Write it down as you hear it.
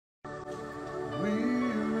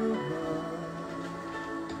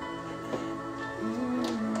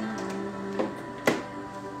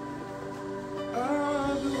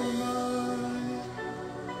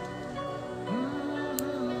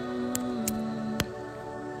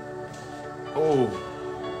Oh.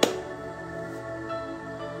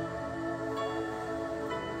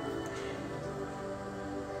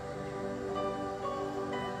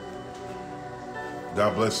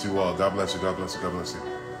 God bless you all. God bless you. God bless you. God bless you.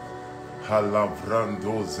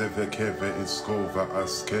 Halavrando zevekeve iskova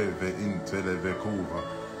askeve intelevekuva.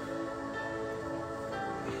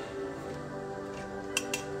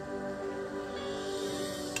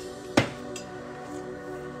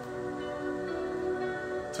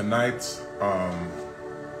 Tonight, I'm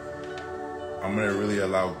going to really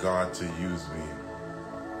allow God to use me.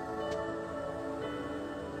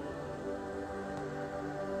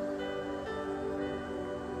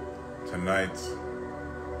 Tonight,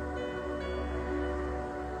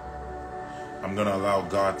 I'm going to allow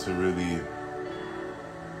God to really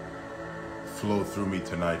flow through me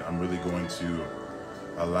tonight. I'm really going to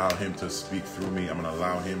allow him to speak through me. I'm going to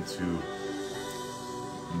allow him to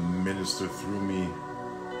minister through me.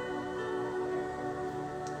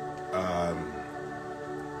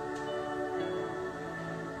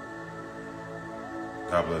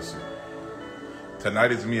 God bless you.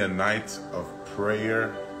 Tonight is me a night of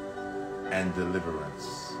prayer and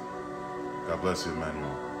deliverance. God bless you,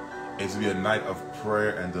 Emmanuel. It's to be a night of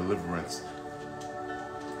prayer and deliverance.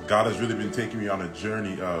 God has really been taking me on a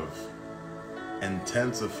journey of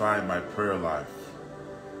intensifying my prayer life.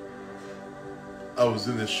 I was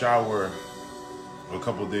in the shower a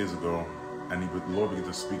couple of days ago, and the Lord began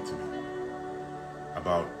to speak to me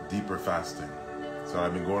about deeper fasting. So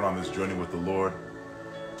I've been going on this journey with the Lord,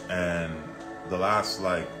 and the last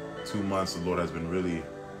 2 months, the Lord has been really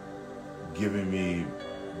giving me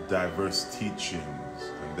diverse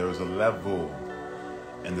teachings, and there's a level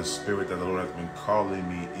in the spirit that the Lord has been calling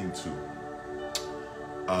me into.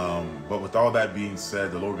 But with all that being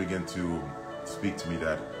said, the Lord began to speak to me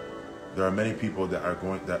that there are many people that are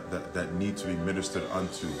that need to be ministered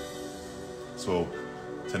unto. So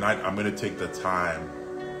tonight I'm going to take the time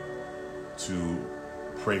to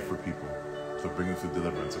pray for people, to bring them through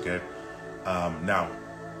deliverance. Okay. Now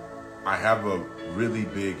I have a really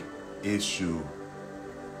big issue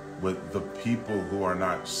with the people who are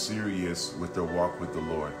not serious with their walk with the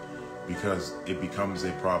Lord, because it becomes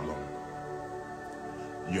a problem.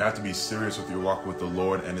 You have to be serious with your walk with the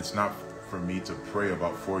Lord, and it's not for me to pray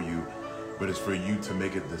about for you, but it's for you to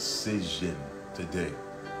make a decision today,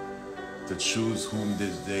 to choose whom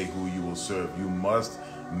this day who you will serve. You must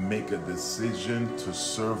make a decision to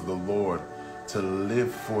serve the Lord, to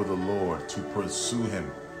live for the Lord, to pursue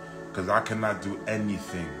him, because I cannot do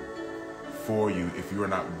anything for you if you are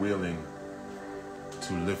not willing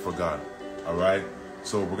to live for God. All right,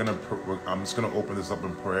 so I'm just gonna open this up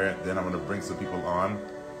in prayer, then I'm gonna bring some people on,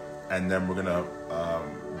 and then we're gonna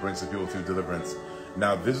bring some people through deliverance.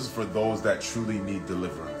 Now this is for those that truly need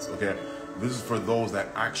deliverance. Okay, this is for those that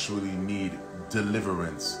actually need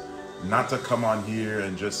deliverance, not to come on here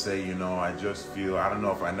and just say, I just feel, I don't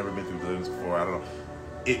know, if I've never been through deliverance before, I don't know.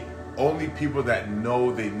 Only people that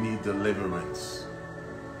know they need deliverance.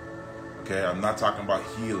 Okay, I'm not talking about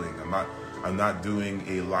healing. I'm not doing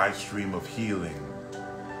a live stream of healing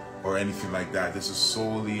or anything like that. This is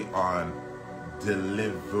solely on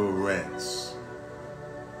deliverance.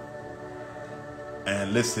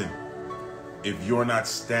 And listen, if you're not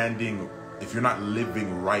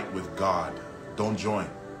living right with God, don't join.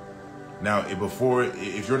 Now, if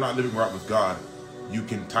you're not living right with God, you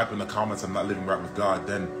can type in the comments, I'm not living right with God.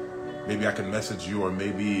 Then maybe I can message you, or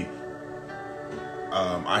maybe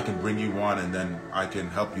I can bring you on, and then I can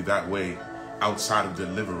help you that way outside of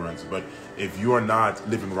deliverance. But if you are not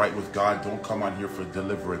living right with God, don't come on here for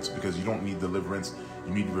deliverance, because you don't need deliverance.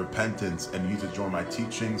 You need repentance, and you need to join my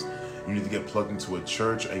teachings. You need to get plugged into a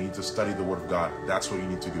church, and you need to study the Word of God. That's what you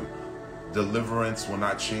need to do. Deliverance will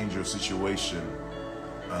not change your situation.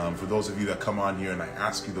 For those of you that come on here and I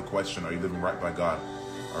ask you the question, are you living right by God?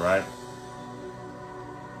 All right?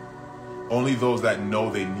 Only those that know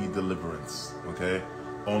they need deliverance, okay?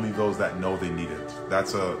 Only those that know they need it.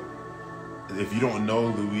 If you don't know,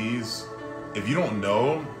 Louise, if you don't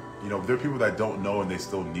know, there are people that don't know and they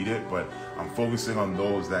still need it, but I'm focusing on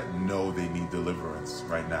those that know they need deliverance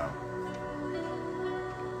right now.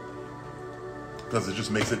 Because it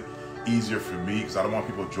just makes it easier for me, because I don't want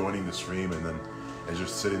people joining the stream and then it's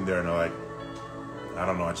just sitting there and they're like, I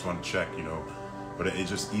don't know, I just want to check, But it's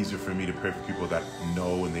just easier for me to pray for people that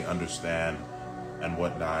know and they understand and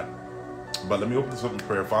whatnot. But let me open this up in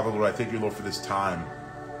prayer. Father, Lord, I thank you, Lord, for this time,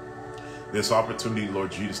 this opportunity,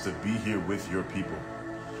 Lord Jesus, to be here with your people.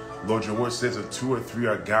 Lord, your word says that 2 or 3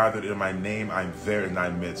 are gathered in my name, I'm there in thy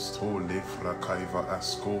midst. Father,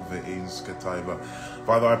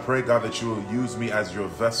 I pray, God, that you will use me as your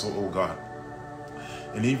vessel, oh God.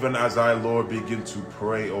 And even as I, Lord, begin to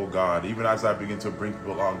pray, oh God, even as I begin to bring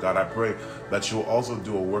people on, God, I pray that you will also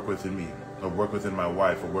do a work within me, a work within my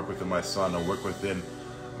wife, a work within my son, a work within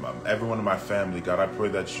everyone in my family. God, I pray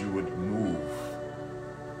that you would move.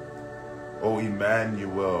 Oh,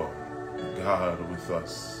 Emmanuel, God with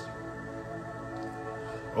us.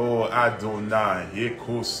 Oh, Adonai,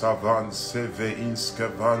 Eko Savan Seve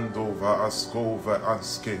Inskevando Va Askova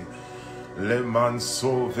Anske. Leman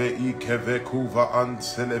sove ikevekuva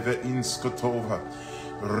anteleve inskotova.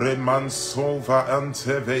 Reman sova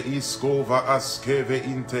anteve iskova askeve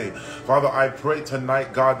inte. Father, I pray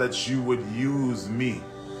tonight, God, that you would use me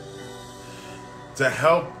to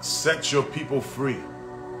help set your people free.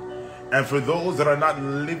 And for those that are not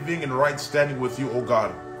living in right standing with you, oh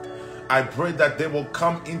God, I pray that they will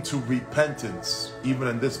come into repentance, even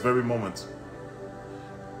in this very moment.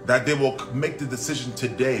 That they will make the decision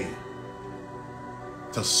today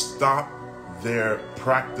to stop their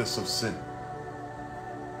practice of sin.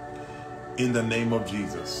 In the name of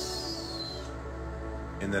Jesus.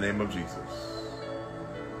 In the name of Jesus.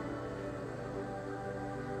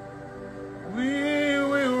 We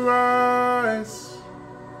will rise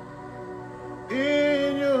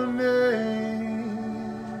in your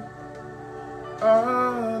name,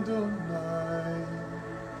 Adonai.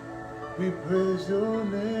 We praise your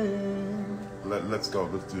name. Let's go.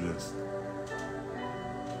 Let's do this.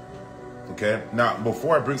 Okay, now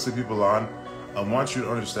before I bring some people on, I want you to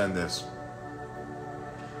understand this.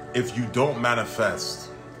 If you don't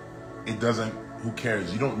manifest, it doesn't, who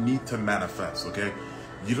cares? You don't need to manifest, okay?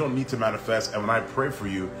 You don't need to manifest. And when I pray for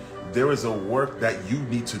you, there is a work that you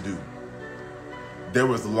need to do. There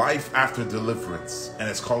is life after deliverance, and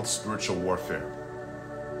it's called spiritual warfare.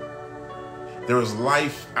 There is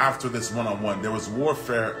life after this one-on-one. There is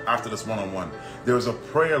warfare after this one-on-one. There is a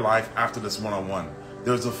prayer life after this one-on-one.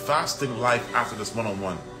 There's a fasting life after this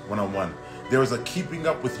one-on-one. There is a keeping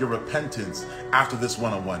up with your repentance after this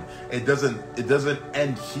one-on-one. It doesn't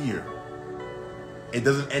end here. It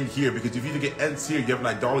doesn't end here, because if you get ends here, you have an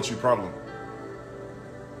idolatry problem.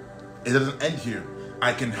 It doesn't end here.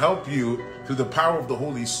 I can help you through the power of the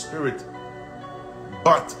Holy Spirit,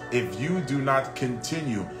 but if you do not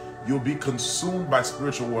continue, you'll be consumed by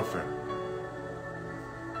spiritual warfare.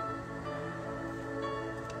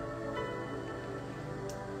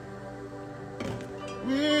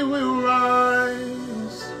 We will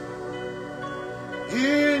rise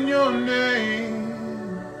in your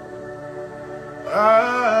name,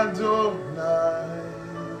 Adonai.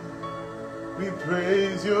 We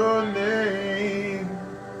praise your name.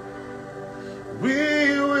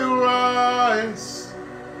 We will rise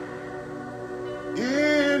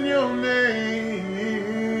in your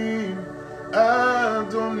name,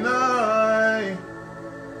 Adonai.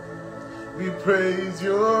 We praise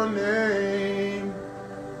your name.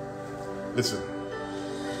 Listen.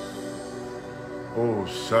 Oh,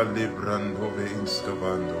 Shali Brandove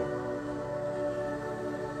Inscavando.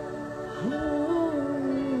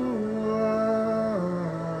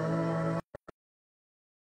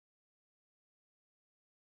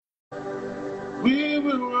 We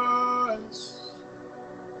will rise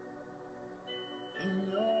in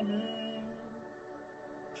your name.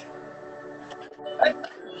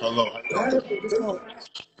 Hello.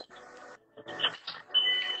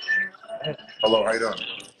 Hello, how you doing?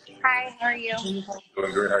 Hi, how are you? Doing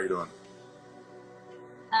great, how you doing?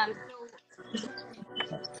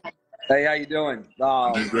 Hey, how you doing?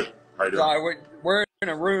 I'm doing good. How you doing? So we're in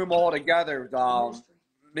a room all together.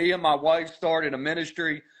 Me and my wife started a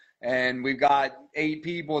ministry, and we've got 8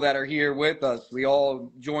 people that are here with us. We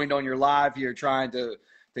all joined on your live here, trying to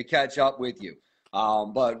catch up with you.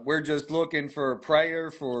 But we're just looking for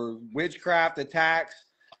prayer for witchcraft attacks.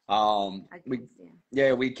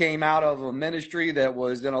 We came out of a ministry that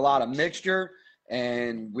was in a lot of mixture,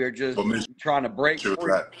 and we're just trying to break free.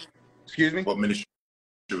 Excuse me? What ministry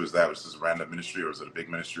was that? Was this a random ministry, or was it a big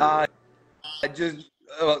ministry? Just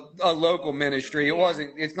a local ministry.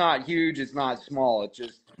 It's not huge. It's not small. It's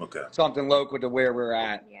just something local to where we're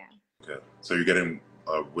at. Yeah. Okay. So you're getting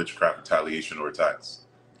witchcraft retaliation or attacks?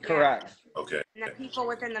 Correct. Okay. And the people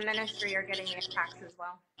within the ministry are getting the attacks as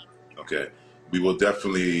well. Okay. We will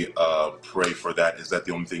definitely pray for that. Is that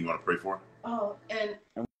the only thing you want to pray for? Oh, and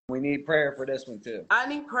we need prayer for this one too. I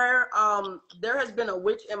need prayer. There has been a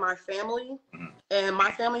witch in my family, and my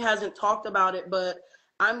family hasn't talked about it, but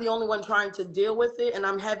I'm the only one trying to deal with it, and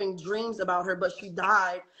I'm having dreams about her, but she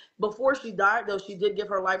died. Before she died, though, she did give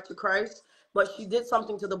her life to Christ, but she did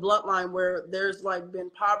something to the bloodline where there's like been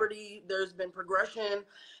poverty, there's been progression,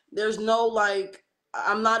 there's no like,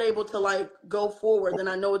 I'm not able to like go forward, and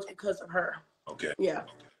I know it's because of her. Okay. Yeah.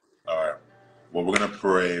 All right. Well, we're going to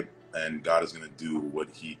pray, and God is going to do what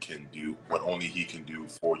he can do, what only he can do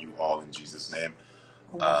for you all in Jesus' name.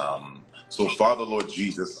 So, Father, Lord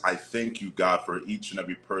Jesus, I thank you, God, for each and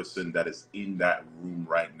every person that is in that room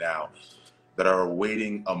right now that are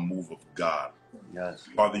awaiting a move of God. Yes.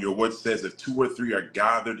 Father, your word says, if 2 or 3 are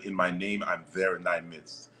gathered in my name, I'm there in thy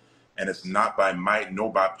midst. And it's not by might, nor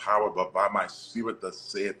by power, but by my spirit, thus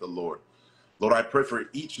saith the Lord. Lord, I pray for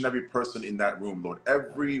each and every person in that room, Lord,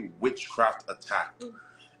 every witchcraft attack,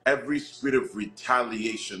 every spirit of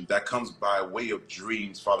retaliation that comes by way of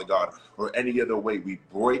dreams, Father God, or any other way, we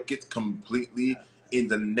break it completely in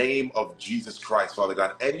the name of Jesus Christ, Father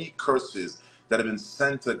God. Any curses that have been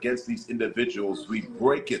sent against these individuals, we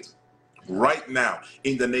break it right now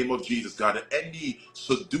in the name of Jesus, God. Any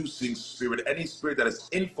seducing spirit, any spirit that is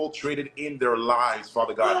infiltrated in their lives,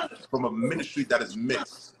 Father God, from a ministry that is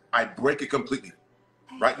mixed, I break it completely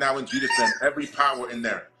right now in Jesus' name. Every power in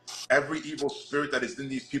there, every evil spirit that is in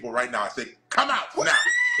these people right now, I say, come out now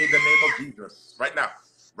in the name of Jesus. Right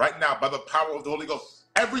now, by the power of the Holy Ghost.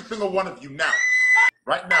 Every single one of you now,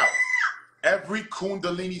 right now, every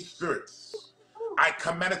Kundalini spirit, I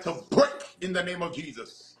command it to break in the name of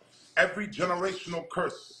Jesus. Every generational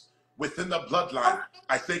curse within the bloodline,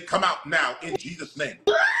 I say, come out now in Jesus' name.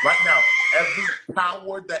 Right now, every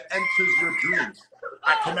power that enters your dreams,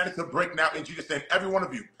 I command it to break now in Jesus' name. Every one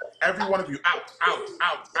of you, out, out,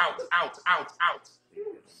 out, out, out, out, out.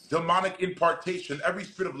 Demonic impartation, every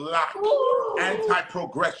spirit of lack,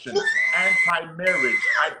 anti-progression, anti-marriage,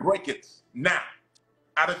 I break it now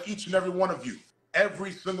out of each and every one of you.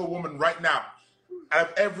 Every single woman right now, out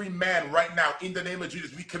of every man right now, in the name of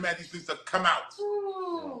Jesus, we command these things to come out.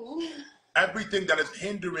 Everything that is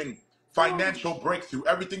hindering financial breakthrough,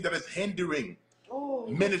 everything that is hindering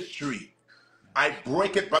ministry, I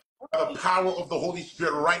break it by the power of the Holy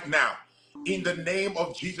Spirit right now. In the name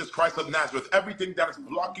of Jesus Christ of Nazareth, everything that is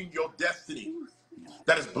blocking your destiny,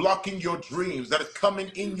 that is blocking your dreams, that is coming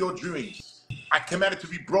in your dreams, I command it to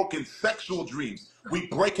be broken. Sexual dreams, we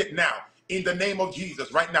break it now in the name of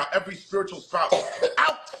Jesus. Right now, every spiritual spouse,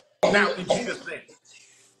 out now in Jesus' name.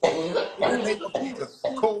 In the name of Jesus.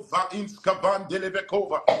 Now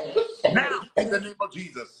in the name of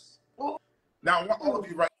Jesus. Now, I want all of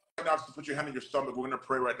you right now just to put your hand on your stomach. We're going to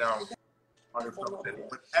pray right now on your stomach. That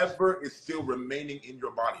whatever is still remaining in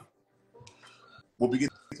your body will begin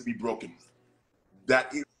to be broken.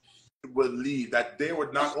 That it will lead, that there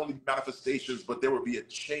would not only be manifestations, but there will be a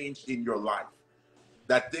change in your life.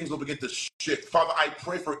 That things will begin to shift. Father, I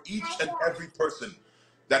pray for each and every person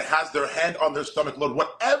that has their hand on their stomach, Lord,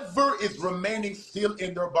 whatever is remaining still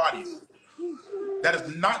in their bodies that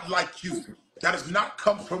is not like you, that does not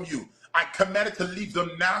come from you, I command it to leave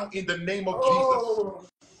them now in the name of Jesus.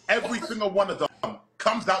 Every single one of them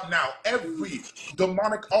comes out now. Every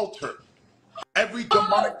demonic altar, every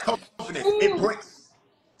demonic covenant, it breaks.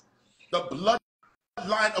 The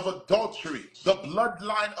bloodline of adultery, the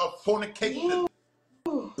bloodline of fornication,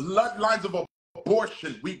 bloodlines of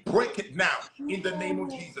abortion, we break it now in the name of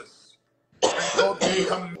Jesus. And Lord, we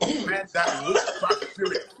command that witchcraft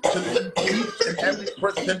spirit to leave each and every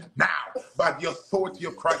person now by the authority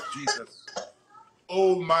of Christ Jesus.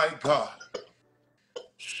 Oh my God.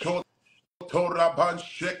 Shotoraban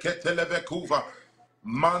sheketelevekuva.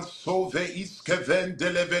 Mansove iskeven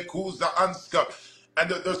delevekuza anska. And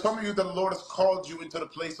there's some of you that the Lord has called you into the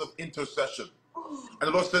place of intercession. And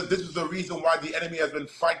the Lord says this is the reason why the enemy has been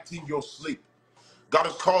fighting your sleep. God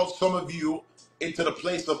has called some of you into the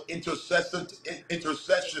place of intercession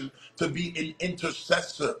to be an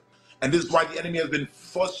intercessor. And this is why the enemy has been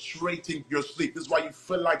frustrating your sleep. This is why you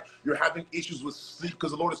feel like you're having issues with sleep,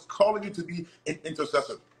 because the Lord is calling you to be an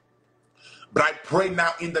intercessor. But I pray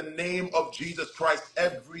now in the name of Jesus Christ,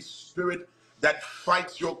 every spirit that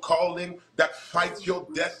fights your calling, that fights your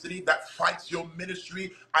destiny, that fights your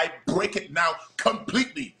ministry, I break it now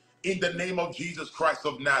completely in the name of Jesus Christ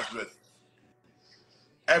of Nazareth.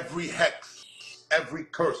 Every hex, every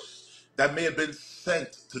curse that may have been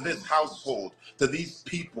sent to this household, to these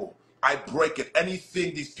people, I break it.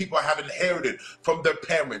 Anything these people have inherited from their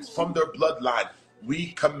parents, from their bloodline,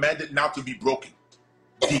 we command it now to be broken.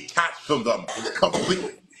 Detached from them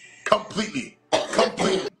completely, completely,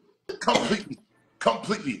 completely, completely,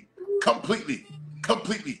 completely, completely,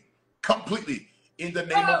 completely, completely, in the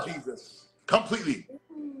name of Jesus. Completely.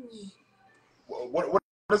 What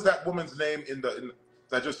is that woman's name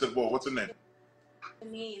that just said, whoa, what's her name?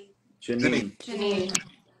 Janine.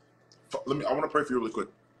 I want to pray for you really quick.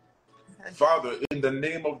 Father, in the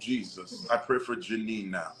name of Jesus, I pray for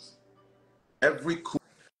Janine now. Every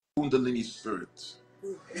Kundalini spirit,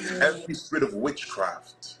 every spirit of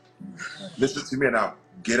witchcraft, Listen to me now.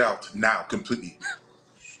 Get out now completely.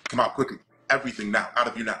 Come out quickly. Everything now. Out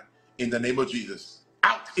of you now. In the name of Jesus.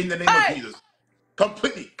 Out in the name of Jesus.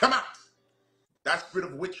 Completely. Come out. That spirit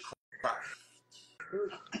of witchcraft.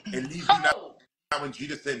 It leaves you now. Now in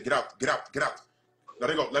Jesus' name. Get out. Get out. Get out. Let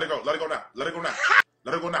it go. Let it go. Let it go now. Let it go now.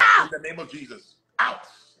 Let it go now. In the name of Jesus. Out.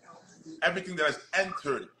 Everything that has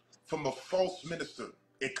entered from a false minister,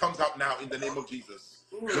 it comes out now in the name of Jesus.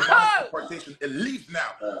 Demonic impartation, it leaves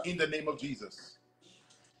now in the name of Jesus.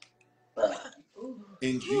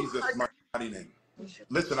 In Jesus' mighty name.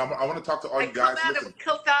 Listen, I want to talk to all you guys. Listen,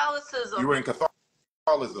 Catholicism. you were in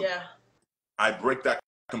Catholicism. Yeah. I break that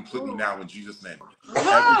completely now in Jesus' name.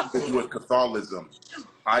 Everything to do with Catholicism,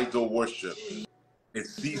 idol worship, it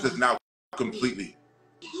ceases now completely.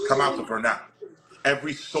 Come out of her now.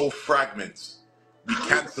 Every soul fragment, we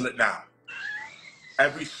cancel it now.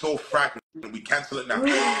 Every soul fragment, we cancel it now.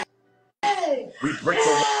 We break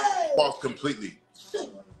the walls completely.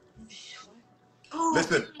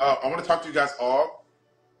 Listen, I want to talk to you guys all.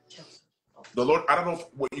 The Lord, I don't know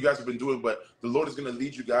what you guys have been doing, but the Lord is going to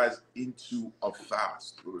lead you guys into a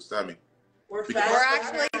fast. You understand me? We're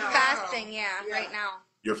actually fasting, right now.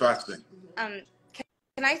 You're fasting.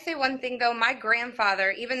 Can I say one thing though? My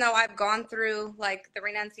grandfather, even though I've gone through like the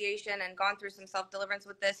renunciation and gone through some self-deliverance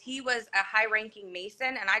with this, he was a high-ranking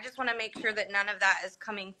Mason, and I just want to make sure that none of that is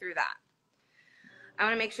coming through that. I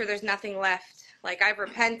want to make sure there's nothing left. Like I've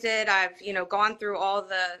repented, I've gone through all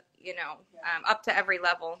the up to every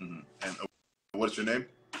level. Mm-hmm. And what's your name?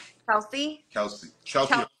 Kelsey. Chelsea.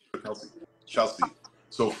 Chelsea.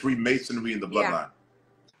 So Freemasonry in the bloodline. Yeah.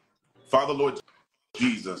 Father, Lord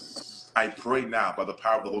Jesus, I pray now by the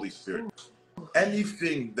power of the Holy Spirit,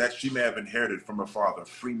 anything that she may have inherited from her father,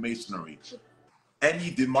 Freemasonry,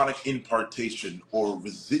 any demonic impartation or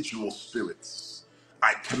residual spirits,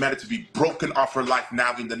 I command it to be broken off her life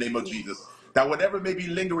now in the name of Jesus. That whatever may be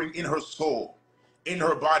lingering in her soul, in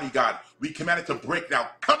her body, God, we command it to break now.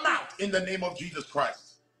 Come out in the name of Jesus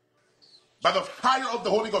Christ. By the fire of the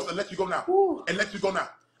Holy Ghost, and let you go now. And let you go now.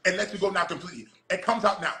 And let you go now completely. It comes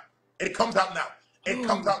out now. It comes out now. It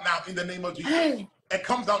comes out now in the name of Jesus. It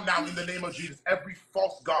comes out now in the name of Jesus. Every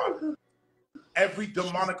false god, every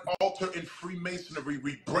demonic altar in Freemasonry,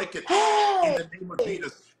 we break it in the name of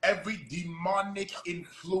Jesus. Every demonic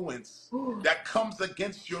influence that comes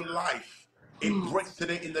against your life, it breaks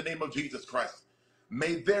today in the name of Jesus Christ.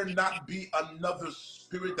 May there not be another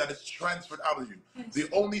spirit that is transferred out of you. The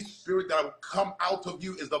only spirit that will come out of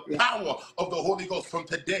you is the power of the Holy Ghost from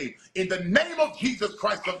today. In the name of Jesus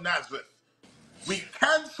Christ of Nazareth, we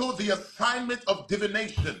cancel the assignment of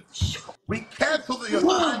divination. We cancel the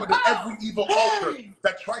assignment of every evil altar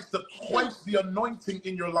that tries to quench the anointing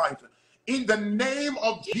in your life. In the name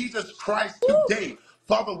of Jesus Christ today,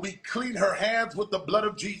 Father, we clean her hands with the blood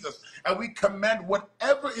of Jesus, and we command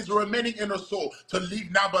whatever is remaining in her soul to leave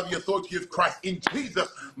now by the authority of Christ. In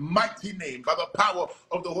Jesus' mighty name, by the power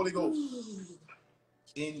of the Holy Ghost.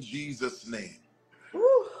 In Jesus' name.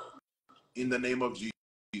 In the name of Jesus.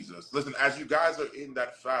 Listen, as you guys are in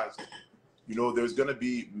that fast, there's going to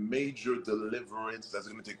be major deliverance that's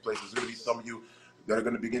going to take place. There's going to be some of you that are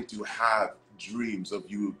going to begin to have dreams of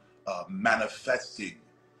you manifesting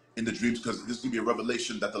in the dreams, because this is going to be a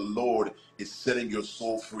revelation that the Lord is setting your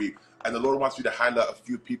soul free. And the Lord wants you to highlight a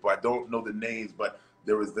few people. I don't know the names, but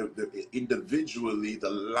there is individually the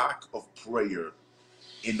lack of prayer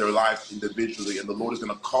in their lives individually, and the Lord is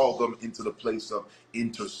going to call them into the place of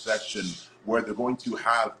intercession where they're going to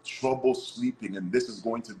have trouble sleeping, and this is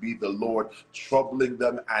going to be the Lord troubling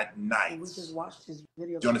them at night. We just watched his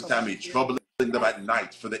video. Do you understand me? Troubling them at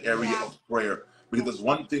night for the area of prayer. Because there's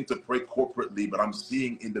one thing to pray corporately, but I'm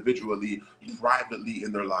seeing individually, privately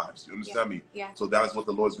in their lives. You understand me? Yeah. So that is what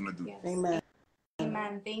the Lord's going to do. Yes. Amen.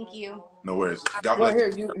 Amen. Thank you. No worries. God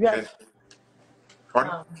bless you. You have...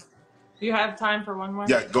 Pardon? Do you have time for one more?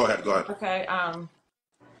 Yeah, go ahead. Okay.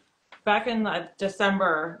 Back in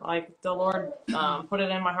December, the Lord put it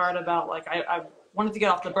in my heart about I wanted to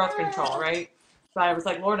get off the birth control, right? So I was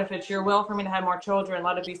like, Lord, if it's your will for me to have more children,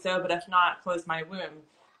 let it be so. But if not, close my womb.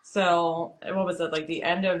 So what was it?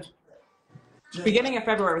 Beginning of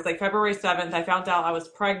February, it was February 7th. I found out I was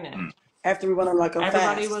pregnant. After we went on a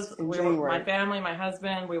everybody fast my family, my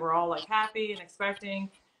husband, we were all happy and expecting,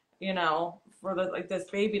 for this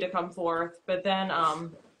baby to come forth. But then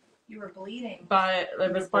You were bleeding. But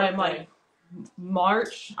it was by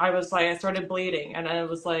March, I started bleeding, and it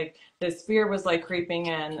was this fear was creeping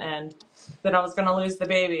in, and that I was going to lose the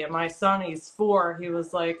baby. And my son, he's 4, he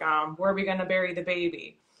was where are we going to bury the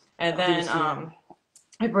baby? And then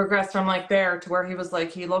it progressed from like there to where he was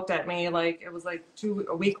like, he looked at me like, it was like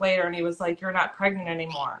a week later, and he was like, "You're not pregnant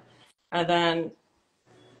anymore." And then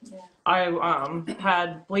I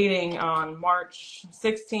had bleeding on March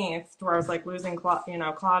 16th, where I was like losing clotting and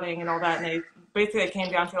all that, and basically it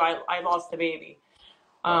came down to I lost the baby.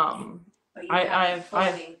 I've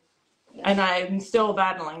and I'm still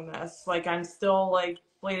battling this. Like, I'm still like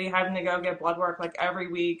bleeding, having to go get blood work like every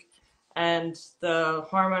week, and the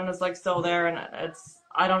hormone is like still there, and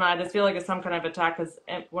I don't know. I just feel like it's some kind of attack, because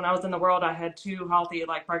when I was in the world, I had 2 healthy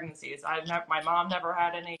like pregnancies. My mom never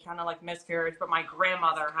had any kind of like miscarriage, but my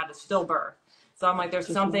grandmother had a stillbirth. So I'm like, there's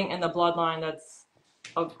something in the bloodline that's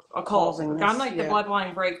a cult. Like, I'm like the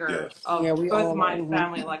bloodline breaker of both my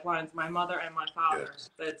family like lines, my mother and my father. Yes.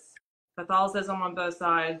 It's Catholicism on both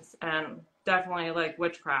sides, and definitely like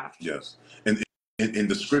witchcraft. Yes. And in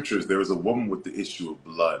the scriptures, there was a woman with the issue of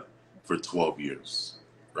blood for 12 years,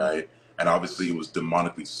 right? And obviously it was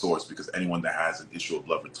demonically sourced, because anyone that has an issue of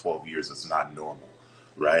blood for 12 years is not normal,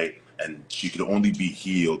 right? And she could only be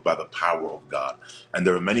healed by the power of God. And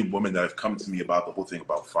there are many women that have come to me about the whole thing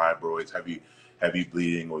about fibroids, heavy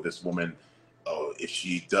bleeding, or this woman, if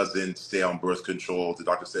she doesn't stay on birth control, the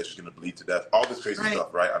doctor says she's going to bleed to death. All this crazy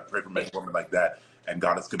stuff, right? I've prayed for many women like that, and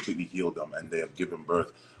God has completely healed them, and they have given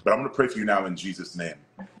birth. But I'm going to pray for you now in Jesus' name.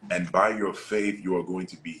 And by your faith, you are going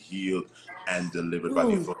to be healed and delivered by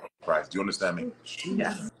the authority of Christ. Do you understand me?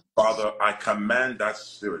 Yes. Father, I command that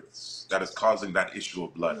spirit that is causing that issue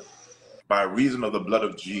of blood, by reason of the blood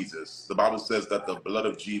of Jesus. The Bible says that the blood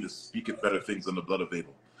of Jesus speaketh better things than the blood of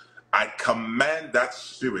Abel. I command that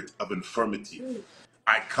spirit of infirmity,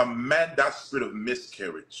 I command that spirit of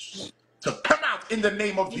miscarriage to come out in the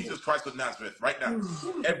name of Jesus Christ of Nazareth right now.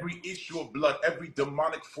 Every issue of blood, every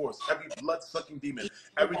demonic force, every blood-sucking demon,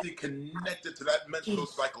 everything connected to that menstrual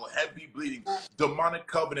cycle, heavy bleeding, demonic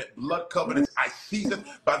covenant, blood covenants, I seize it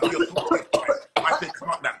by the authority of Christ. I say,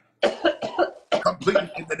 come out now. Completely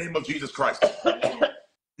in the name of Jesus Christ.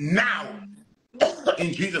 Now,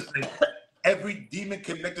 in Jesus' name, every demon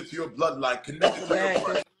connected to your bloodline, connected to your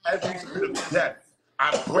blood, every spirit of death,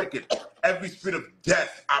 I break it. Every spirit of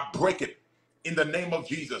death, I break it in the name of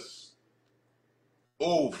Jesus.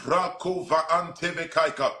 Oh, Vrako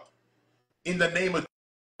Vaantevekaika. In the name of,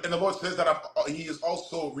 and the Lord says that He is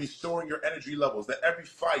also restoring your energy levels, that every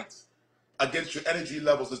fight against your energy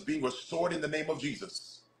levels is being restored in the name of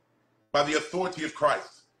Jesus. By the authority of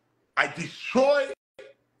Christ, I destroy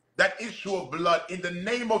that issue of blood in the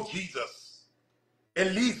name of Jesus.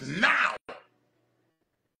 It leaves now.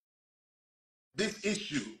 This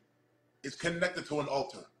issue is connected to an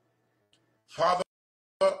altar. Father,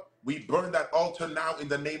 we burn that altar now in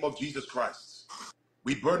the name of Jesus Christ.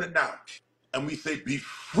 We burn it now. And we say, be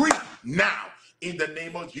free now in the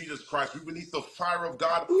name of Jesus Christ. We release the fire of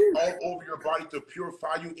God all over your body to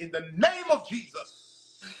purify you in the name of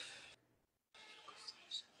Jesus.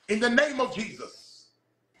 In the name of Jesus.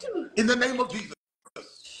 In the name of Jesus.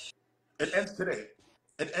 It ends today.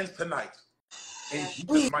 It ends tonight. In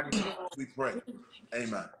Jesus' mighty name we pray.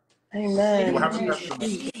 Amen. Amen. You will have a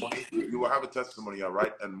testimony. You will have a testimony, all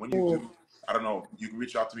right? And when you do, I don't know, you can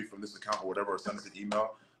reach out to me from this account or whatever, or send us an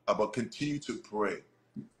email. But continue to pray.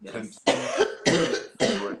 Yes. Continue to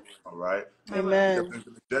pray, all right? Amen. Because there's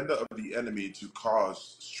an agenda of the enemy to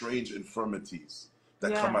cause strange infirmities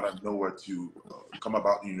that come out of nowhere to come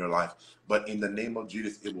about in your life. But in the name of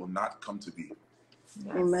Jesus, it will not come to be.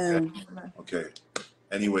 Yes. Amen. Okay.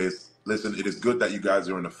 Anyways, listen, it is good that you guys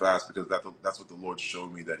are in a fast, because that's what the Lord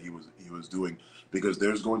showed me that he was doing, because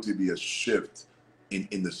there's going to be a shift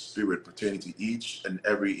in the spirit pertaining to each and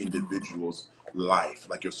every individual's life,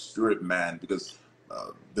 like your spirit man, because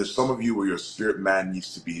there's some of you where your spirit man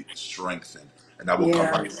needs to be strengthened, and that will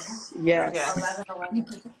come by Yes. Yes.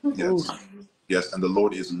 yes. Yes, and the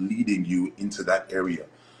Lord is leading you into that area,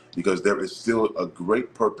 because there is still a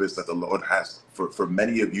great purpose that the Lord has for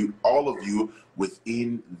many of you, all of you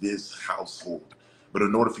within this household. But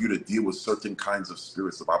in order for you to deal with certain kinds of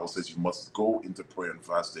spirits, the Bible says you must go into prayer and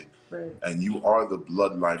fasting. Right. And you are the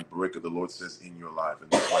bloodline breaker, the Lord says, in your life. And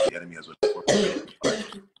that's why the enemy has been.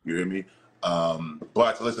 You hear me?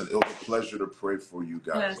 But listen, it was a pleasure to pray for you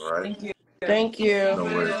guys, all right? Thank you. Thank you. No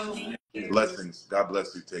worries. Blessings. God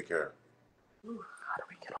bless you. Take care.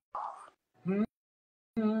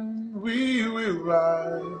 We will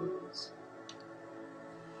rise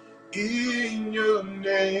in your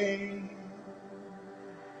name.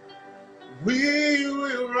 We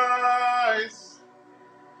will rise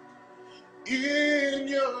in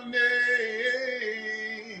your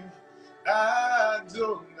name.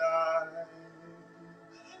 Adonai,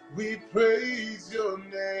 we praise your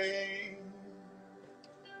name.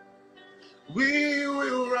 We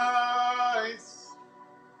will rise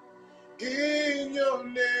in your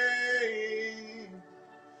name,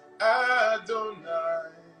 Adonai.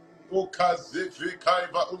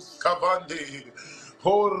 Okazifikaiva uskavande.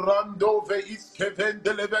 Horando ve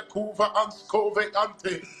iskevendele ve kuva anskove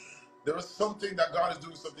ante. There is something that God is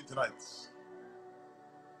doing something tonight.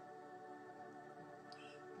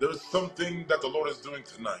 There is something that the Lord is doing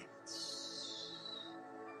tonight.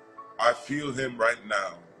 I feel him right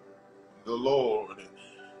now. The Lord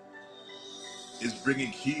is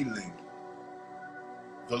bringing healing.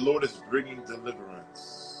 The Lord is bringing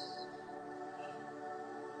deliverance.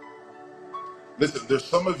 Listen, there's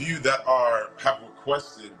some of you that have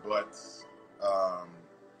requested, but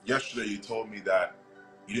yesterday you told me that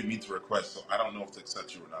you didn't mean to request, so I don't know if to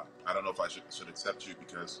accept you or not. I don't know if I should accept you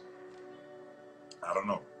because I don't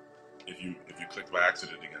know if you clicked by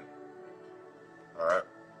accident again. All right.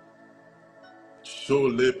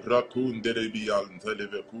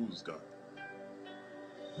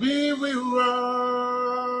 We will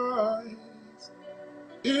rise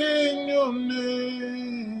in your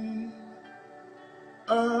name,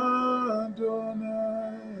 Adonai.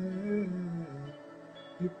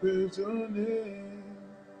 We praise your name.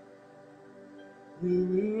 We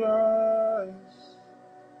will rise,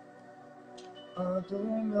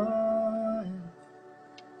 Adonai.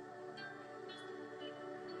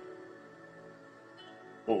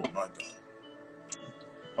 Oh my God.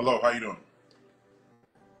 Hello, how you doing?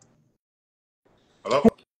 Hello?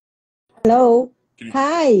 Hello. Can you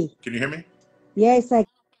Hi. hear me? Yes, I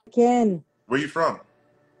can. Where are you from?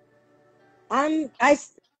 I'm I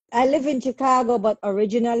s- I live in Chicago, but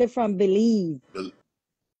originally from Belize.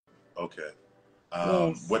 Okay.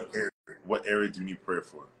 Yes. What area do you need prayer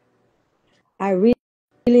for? I really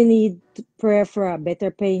need prayer for a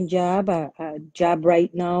better paying job, a job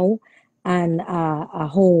right now, and a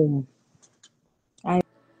home.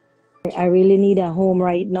 I really need a home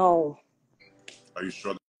right now. Are you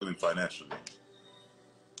struggling financially?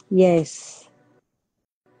 Yes.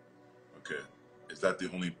 Okay. Is that the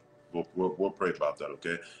only? We'll pray about that.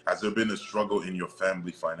 Okay. Has there been a struggle in your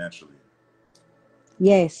family financially,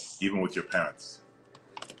 Yes. even with your parents?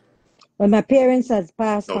 But my parents has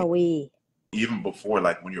passed No, away. even before,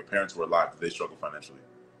 like when your parents were alive, did they struggle financially?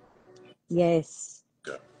 Yes.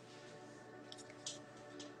 Okay.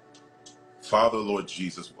 Father, Lord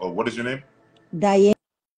Jesus. Oh, what is your name? Diane.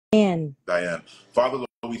 Diane. Father, Lord,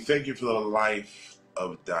 we thank you for the life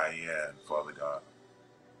of Diane, Father God.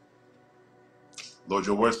 Lord,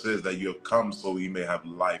 your word says that you have come so we may have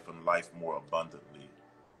life and life more abundantly.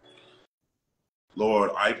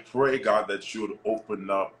 Lord, I pray, God, that you would open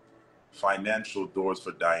up financial doors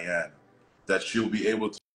for Diane, that she'll be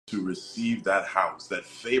able to receive that house, that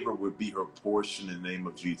favor would be her portion in the name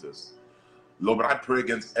of Jesus. Lord, but I pray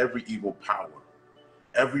against every evil power,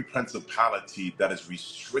 every principality that is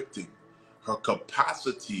restricting her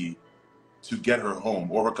capacity to get her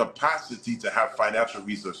home or her capacity to have financial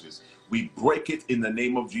resources. We break it in the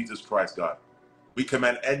name of Jesus Christ, God. We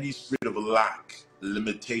command any spirit of lack,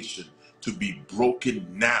 limitation to be broken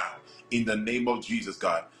now in the name of Jesus,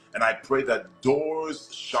 God. And I pray that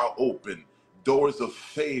doors shall open, doors of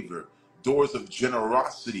favor, doors of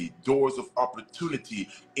generosity, doors of opportunity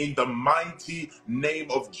in the mighty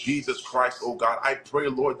name of Jesus Christ, oh God. I pray,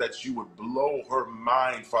 Lord, that you would blow her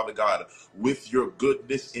mind, Father God, with your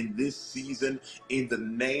goodness in this season in the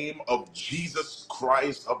name of Jesus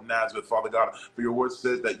Christ of Nazareth, Father God. For your word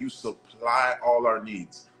says that you supply all our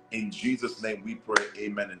needs. In Jesus' name we pray,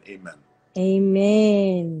 amen and amen.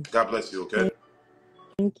 Amen. God bless you, okay?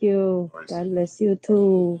 Thank you. All right, God bless you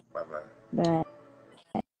too. bye-bye. Bye.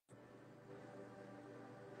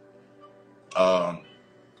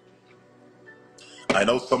 I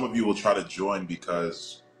know some of you will try to join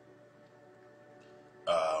because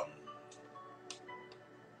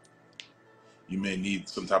you may need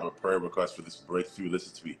some type of prayer request for this breakthrough.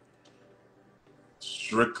 Listen to me.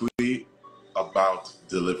 Strictly about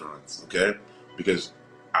deliverance, okay? Because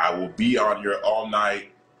I will be on here all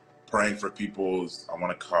night praying for people's, I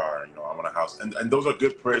want a car, I want a house. And those are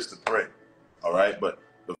good prayers to pray, all right? But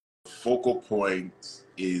the focal point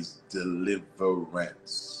is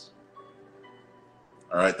deliverance,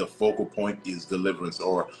 all right? The focal point is deliverance.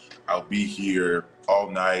 Or I'll be here all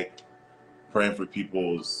night praying for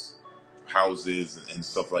people's houses and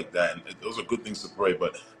stuff like that. And those are good things to pray,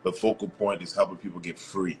 but the focal point is helping people get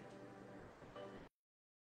free.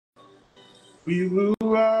 We will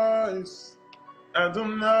rise,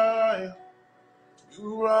 Adonai. We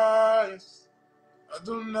will rise,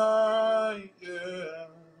 Adonai. Yeah.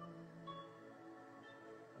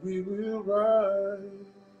 We will rise.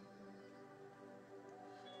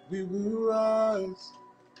 We will rise,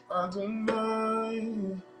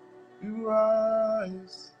 Adonai. We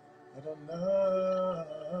rise, Adonai.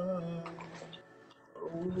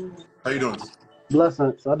 Oh. How you doing?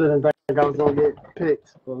 Blessings. I didn't think I was gonna get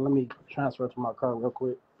picked, but let me transfer to my car real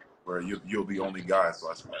quick. Where you're the only guy, so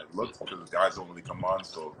I looked because the guys don't really come on,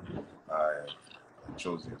 so I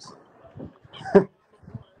chose you. So,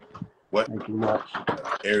 what Thank you much.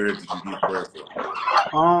 area did you need prayer for?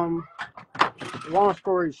 Long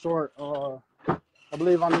story short, I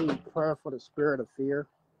believe I need prayer for the spirit of fear.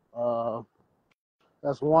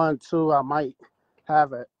 That's one. Two, I might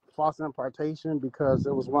have a false impartation because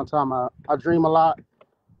it was one time I dream a lot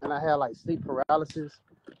and I had like sleep paralysis.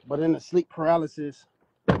 But in the sleep paralysis,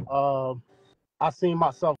 I seen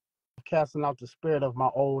myself casting out the spirit of my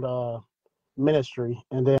old ministry.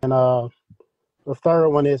 And then the third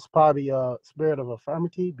one is probably spirit of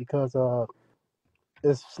infirmity because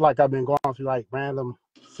it's like I've been going through like random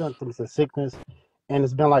symptoms of sickness, and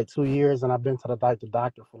it's been like 2 years, and I've been to the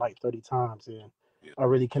doctor for like 30 times, and Yeah. I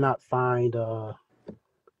really cannot find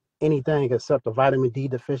anything except a vitamin D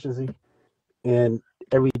deficiency, and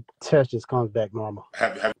every test just comes back normal.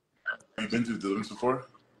 Have you been through deliverance before?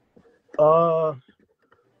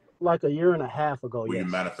 Like a year and a half ago, Were you yes.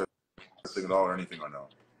 manifesting at all or anything or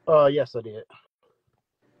no? Yes, I did.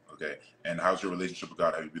 Okay. And how's your relationship with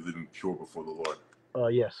God? Have you been living pure before the Lord?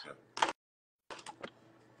 Yes. Okay.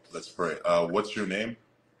 Let's pray. What's your name?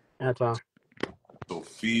 Anton. So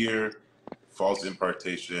fear, false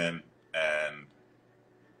impartation, and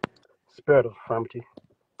Spirit of infirmity.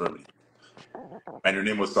 infirmity. And your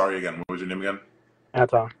name was, sorry again, what was your name again?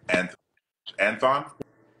 Anton. Anton?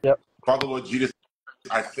 Yep. Father, Lord Jesus,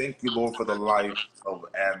 I thank you, Lord, for the life of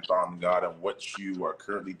Anton, God, and what you are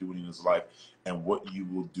currently doing in his life and what you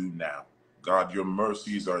will do now. God, your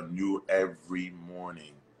mercies are new every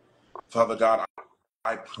morning. Father God,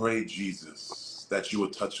 I pray, Jesus, that you will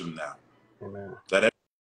touch him now. Amen. That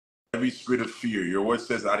every spirit of fear, your word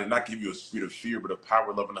says, I did not give you a spirit of fear, but a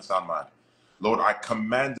power, love, and a sound mind. Lord, I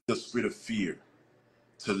command the spirit of fear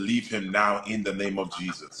to leave him now in the name of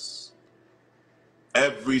Jesus.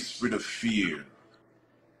 Every spirit of fear,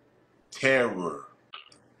 terror,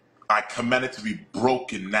 I command it to be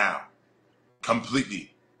broken now, completely.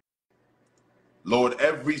 Lord,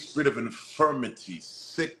 every spirit of infirmity,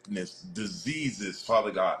 sickness, diseases, Father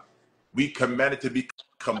God, we command it to be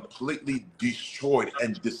completely destroyed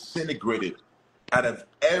and disintegrated out of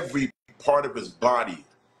every part of his body,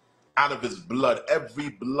 out of his blood, every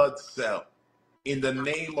blood cell. In the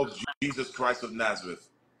name of Jesus Christ of Nazareth,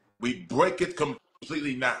 we break it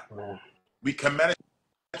completely now. Amen. We command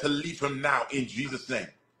it to leave him now in Jesus' name.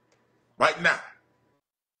 Right now,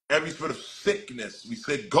 every spirit of sickness, we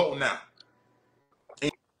say go now.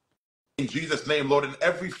 In Jesus' name, Lord, and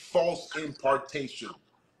every false impartation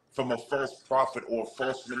from a false prophet or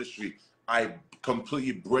false ministry, I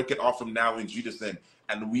completely break it off from now in Jesus' name.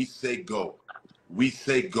 And we say go. We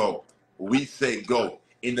say go. We say go.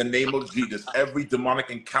 In the name of Jesus, every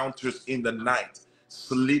demonic encounters in the night,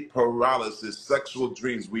 sleep paralysis, sexual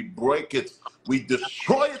dreams, we break it. We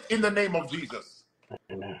destroy it in the name of Jesus.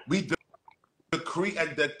 Amen. We decree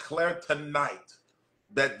and declare tonight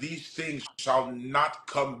that these things shall not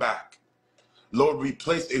come back. Lord, we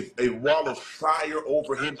place a wall of fire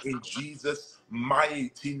over him in Jesus'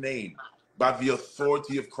 mighty name, by the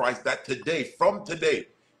authority of Christ, that today, from today,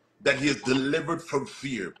 that he is delivered from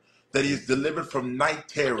fear, that he is delivered from night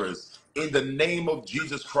terrors, in the name of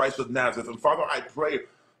Jesus Christ of Nazareth. And Father, I pray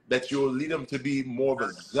that you will lead him to be more of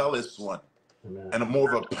a zealous one, Amen. and a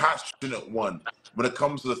more of a passionate one when it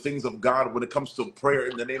comes to the things of God, when it comes to prayer,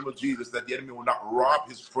 in the name of Jesus, that the enemy will not rob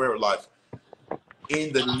his prayer life.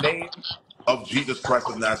 In the name of Jesus Christ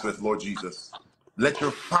of Nazareth, Lord Jesus, let your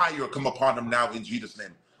fire come upon him now in Jesus'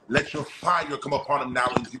 name. Let your fire come upon him now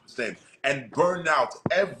in Jesus' name and burn out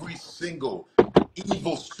every single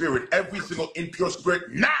evil spirit, every single impure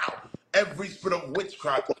spirit now. Every spirit of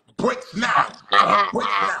witchcraft breaks now. It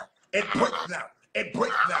breaks now. It breaks now. It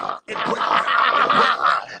breaks now. It breaks now. It breaks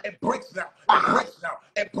now. It breaks now. It breaks now.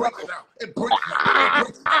 It breaks now. It breaks now. It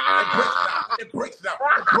breaks now. It breaks now. It breaks now.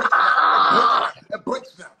 It breaks now. It breaks now. It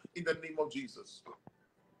breaks now. In the name of Jesus.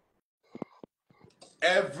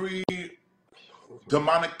 Every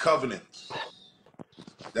demonic covenant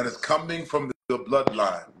that is coming from the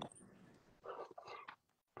bloodline,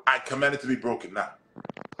 I command it to be broken now.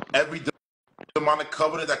 Every demonic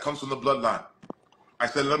covenant that comes from the bloodline, I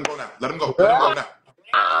said, let him go now. Let him go. Let him go now.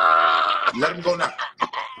 Let him go now.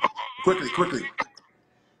 Quickly, quickly.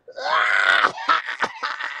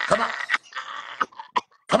 Come out.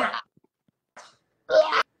 Come out.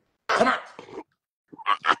 Come out.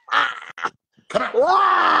 Come out.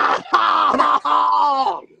 Come out.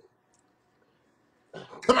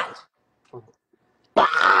 Come out.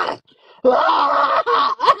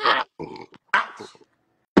 Out.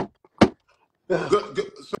 Good,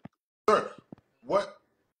 good. Sir,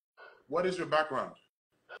 what is your background?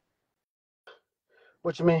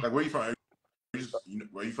 What you mean? Like, where are you from? Are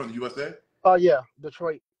you from the USA? Oh yeah,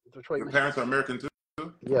 Detroit, Your Michigan. parents are American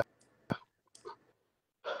too? Yeah.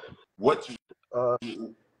 What Uh,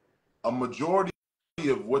 a majority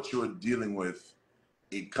of what you're dealing with,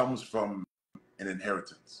 it comes from an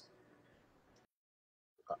inheritance.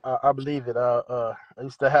 I believe it. I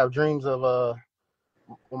used to have dreams of well,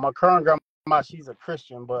 my current grandma, she's a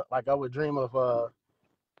Christian, but like I would dream of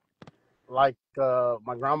my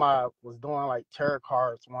grandma was doing like tarot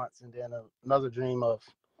cards once, and then another dream of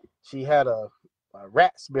she had a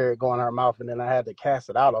rat spirit going in her mouth, and then I had to cast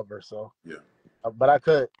it out of her. So Yeah. but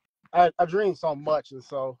I dream so much, and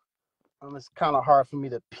so it's kind of hard for me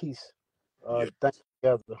to piece Yes. things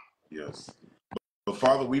together. Yes. But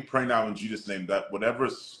Father, we pray now in Jesus' name that whatever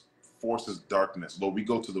forces darkness, Lord, we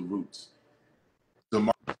go to the roots.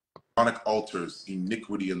 Demonic altars,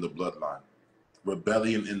 iniquity in the bloodline,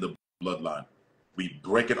 rebellion in the bloodline. We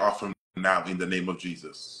break it off from now in the name of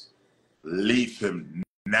Jesus. Leave him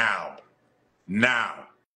now. Now.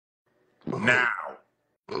 Now.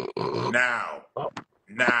 Now.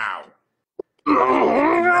 Now.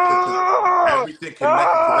 Everything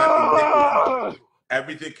connected to that iniquity.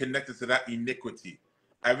 Everything connected to that iniquity.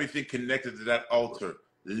 Everything connected to that altar.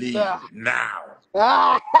 Leave now.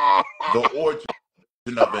 The origin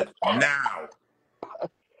of it now.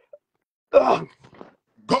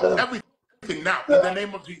 Go everything now in the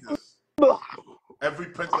name of Jesus. Every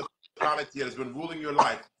principality that has been ruling your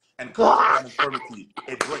life and causing that infirmity,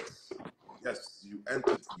 it breaks. Yes, you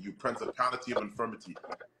entity, you principality of infirmity.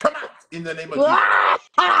 Come out in the name of Jesus.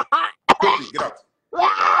 Quickly, get out.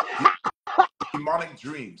 Demonic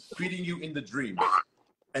dreams, feeding you in the dreams,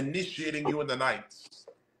 initiating you in the night.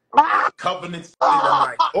 Covenants in the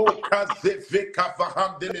night. Oh,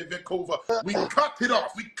 we cut it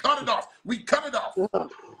off. We cut it off. We cut it off.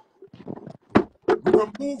 We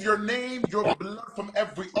remove your name, your blood from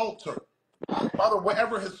every altar. Father,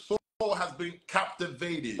 wherever his soul has been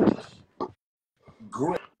captivated,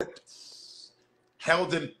 gripped,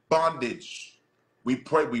 held in bondage, we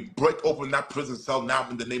pray, we break open that prison cell now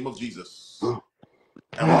in the name of Jesus.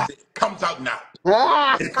 And we say, it comes out now.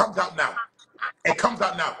 It comes out now. It comes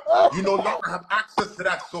out now. You no longer have access to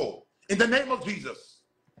that soul. In the name of Jesus.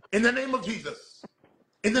 In the name of Jesus.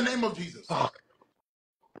 In the name of Jesus. Come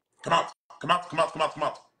out. Come out. Come out. Come out. Come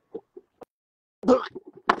out.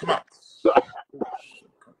 Come out.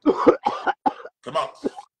 Come out.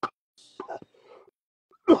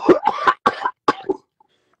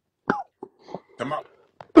 Come out.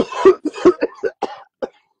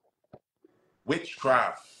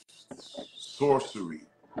 Witchcraft, sorcery,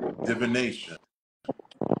 divination,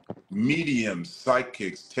 mediums,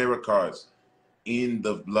 psychics, tarot cards in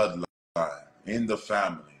the bloodline, in the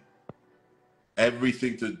family.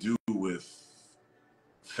 Everything to do with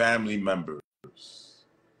family members.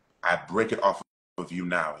 I break it off of you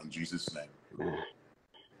now in Jesus' name.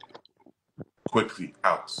 Quickly,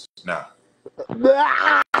 out now.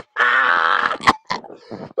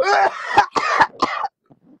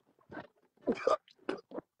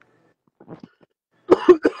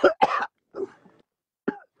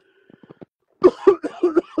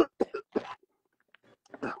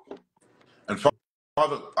 And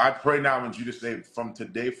Father, I pray now in Jesus' name from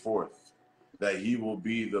today forth that he will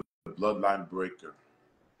be the bloodline breaker,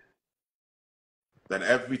 that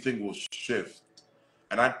everything will shift.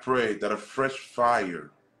 And I pray that a fresh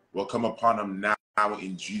fire will come upon him now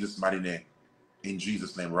in Jesus' mighty name. In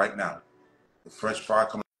Jesus' name, right now. The fresh fire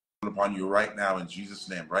coming upon you right now in Jesus'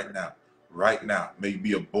 name, right now. Right now. May you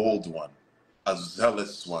be a bold one, a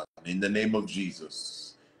zealous one, in the name of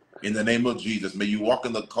Jesus. In the name of Jesus, may you walk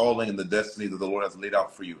in the calling and the destiny that the Lord has laid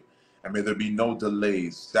out for you. And may there be no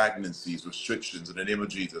delays, stagnancies, restrictions in the name of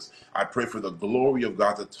Jesus. I pray for the glory of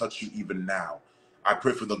God to touch you even now. I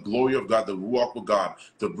pray for the glory of God, the Ruach of God,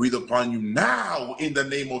 to breathe upon you now in the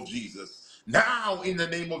name of Jesus. Now in the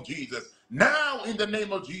name of Jesus. Now in the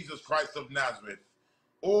name of Jesus Christ of Nazareth.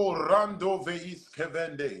 Oh, Rando Veis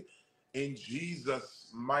Kevende. In Jesus'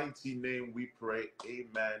 mighty name we pray.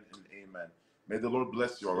 Amen and amen. May the Lord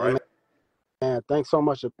bless you, all right? Amen. Thanks so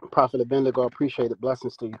much, Prophet Bendigo. Appreciate it.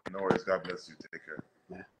 Blessings to you. No worries. God bless you. Take care.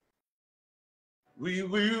 Yeah. We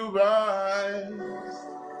will rise.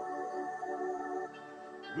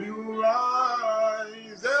 We will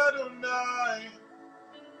rise. Adonai.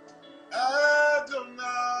 Adonai.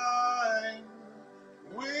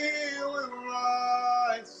 We will rise.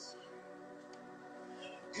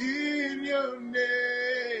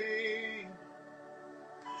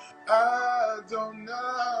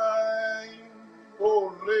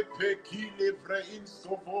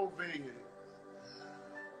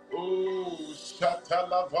 Oh,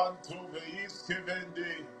 Shatalavanto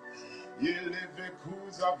Veiskevende. Yeleve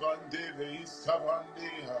kuza vande veista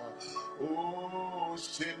vandeha. Oh,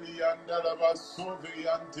 sheli andara basove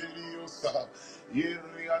anteliosa.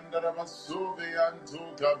 Yeri andara basove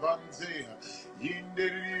anto kavanzeha.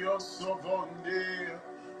 Yinderioso vonde.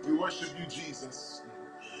 We worship you, Jesus.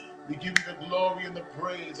 We give you the glory and the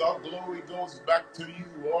praise. All glory goes back to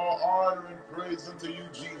you. All honor and praise unto you,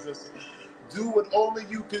 Jesus. Do what only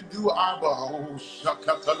you can do, Abba. Oh,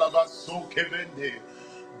 shakatalaba kevende.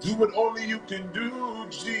 Do what only you can do,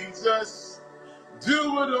 Jesus.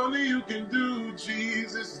 Do what only you can do,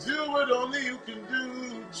 Jesus. Do what only you can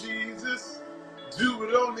do, Jesus. Do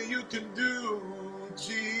what only you can do,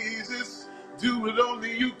 Jesus. Do what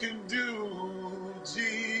only you can do,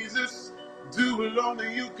 Jesus. Do what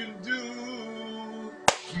only you can do.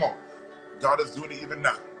 Come on. God is doing it even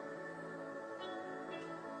now.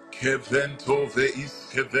 Kevento veis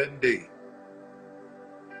kevende.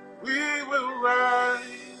 We will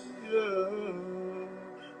rise in your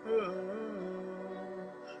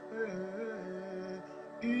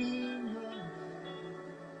name.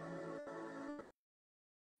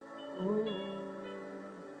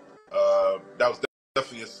 That was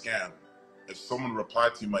definitely a scam. If someone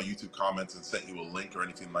replied to my YouTube comments and sent you a link or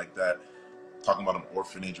anything like that, talking about an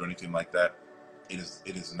orphanage or anything like that, it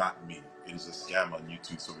is not me. It is a scam on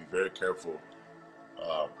YouTube. So be very careful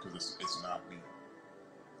because it's not me.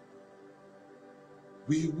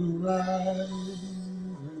 We will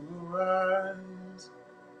rise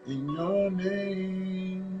in your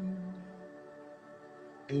name.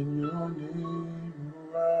 In your name we will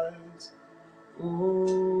rise.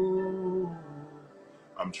 Oh,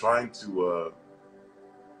 I'm trying to,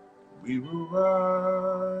 we will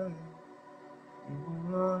rise in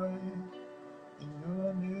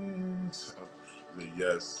your name.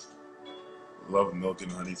 Yes. Love Milk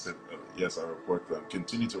and Honey said, yes, I report them.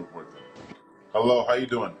 Continue to report them. Hello, how you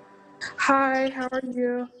doing? Hi, how are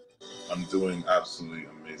you? I'm doing absolutely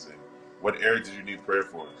amazing. What area did you need prayer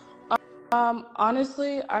for?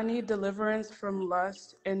 Honestly, I need deliverance from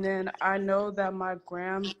lust, and then I know that my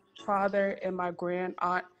grandfather and my grand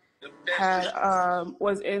aunt had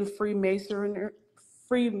was in Freemasonry.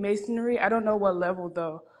 Freemasonry. I don't know what level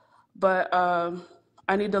though, but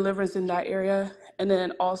I need deliverance in that area, and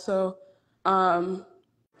then also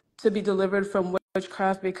to be delivered from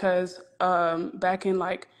witchcraft because back in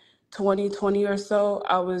like 2020 or so,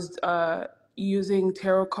 I was using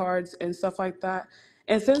tarot cards and stuff like that.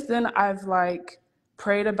 And since then, I've like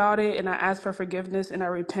prayed about it and I asked for forgiveness and I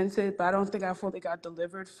repented, but I don't think I fully got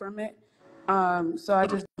delivered from it. So I Delivered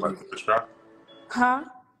just, from the witchcraft? huh?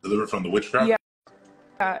 Delivered from the witchcraft?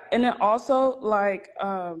 Yeah. And then also like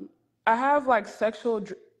I have like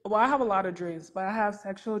well, I have a lot of dreams, but I have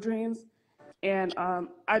sexual dreams, and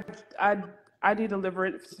I I need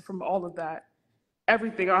deliverance from all of that,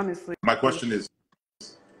 everything, honestly. My question is,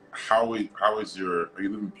 how is are you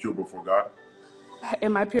living pure before God?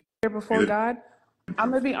 Am I pure Are you before living God? I'm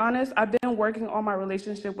pure? gonna be honest. I've been working on my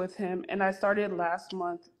relationship with Him, and I started last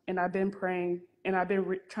month. And I've been praying, and I've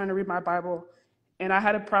been trying to read my Bible, and I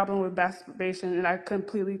had a problem with masturbation, and I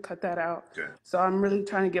completely cut that out. Okay. So I'm really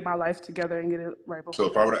trying to get my life together and get it right So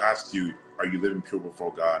before if I were God. to ask you, are you living pure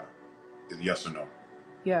before God? Is it yes or no?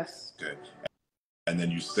 Yes. Okay. And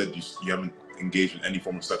then you said you haven't engaged in any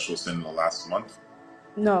form of sexual sin in the last month?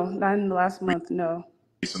 No, not in the last month. No.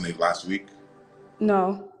 Recently, last week?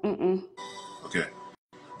 No. Mm-mm. Okay.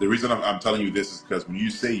 The reason I'm telling you this is because when you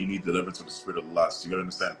say you need deliverance from the spirit of lust, you gotta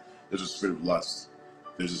understand there's a spirit of lust,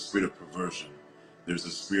 there's a spirit of perversion, there's a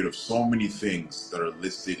spirit of so many things that are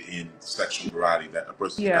listed in sexual morality that a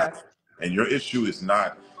person can have. Yeah. And your issue is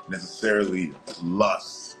not necessarily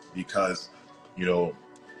lust because, you know,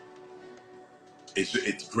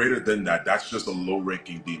 it's greater than that. That's just a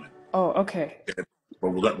low-ranking demon. Oh, okay. Okay? But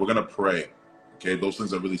we're gonna pray. Okay, those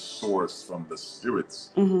things are really sourced from the spirits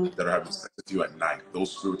Mm-hmm. that are having sex with you at night.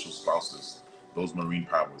 Those spiritual spouses, those marine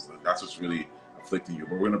powers. That's what's really afflicting you.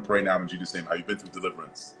 But we're gonna pray now in Jesus' name. Have you been through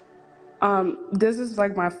deliverance? This is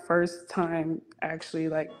like my first time actually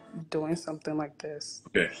like doing something like this.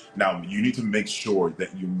 Okay. Now you need to make sure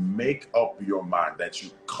that you make up your mind that you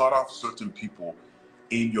cut off certain people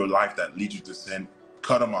in your life that lead you to sin.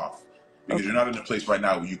 Cut them off. Because Okay. you're not in a place right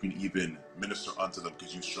now where you can even minister unto them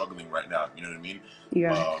because you're struggling right now. You know what I mean?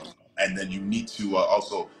 Yeah. And then you need to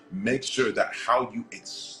also make sure that how you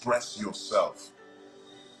express yourself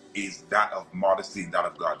is that of modesty and that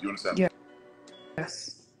of God. Do you understand me?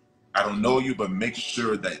 Yes. I don't know you, but make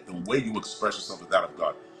sure that the way you express yourself is that of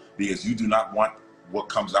God. Because you do not want what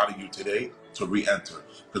comes out of you today to re-enter.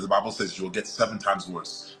 Because the Bible says you will get 7 times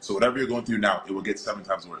worse. So whatever you're going through now, it will get 7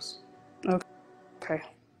 times worse. Okay.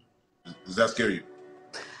 Does that scare you?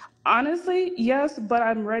 Honestly, yes, but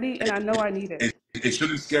I'm ready and I know I need it. It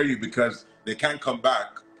shouldn't scare you because they can't come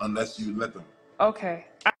back unless you let them. Okay.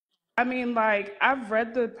 I mean, like, I've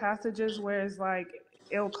read the passages where it's like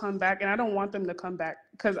it'll come back, and I don't want them to come back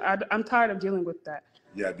because I'm tired of dealing with that.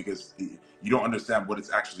 Yeah, because you don't understand what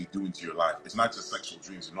it's actually doing to your life. It's not just sexual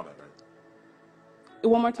dreams, you know that, right?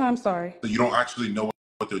 One more time, sorry. So you don't actually know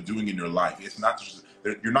what they're doing in your life. It's not just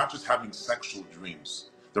you're not just having sexual dreams.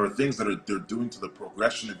 There are things that they're doing to the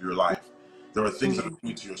progression of your life. There are things that are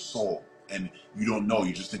doing to your soul, and you don't know.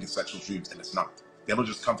 You just think it's sexual dreams, and it's not. They don't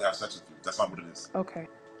just come to have sex with you. That's not what it is. Okay.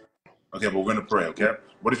 Okay, but we're gonna pray. Okay,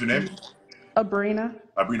 what is your name? Abrina.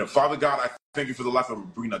 Abrina. Father God, I thank you for the life of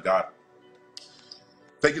Abrina, God.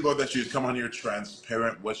 Thank you, Lord, that she has come on here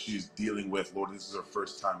transparent what she's dealing with. Lord, this is her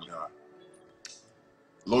first time, God.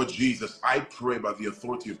 Lord Jesus, I pray by the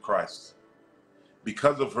authority of Christ,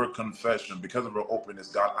 because of her confession, because of her openness,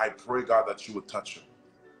 God, I pray, God, that you would touch her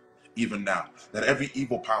even now. That every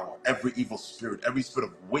evil power, every evil spirit, every spirit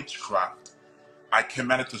of witchcraft, I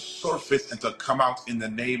command it to surface and to come out in the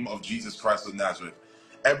name of Jesus Christ of Nazareth.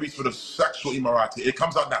 Every sort of sexual immorality, it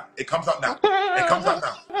comes out now. It comes out now. It comes out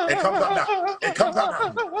now. It comes out now. It comes out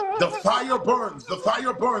now. The fire burns. The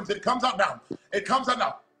fire burns. It comes out now. It comes out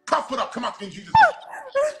now. Cough it up. Come out in Jesus' name.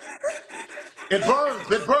 It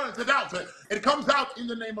burns. It burns. It out. It comes out in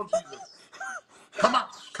the name of Jesus. Come out.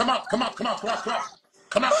 Come out. Come out. Come out. Come out. Come out.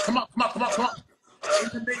 Come out. Come out. Come out. Come out. Come out. In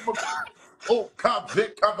the name of Jesus. Oh,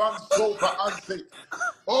 kavikavansopa anse.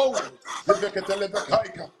 Oh,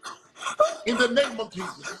 zivekatelevekaika. In the name of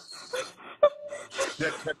Jesus.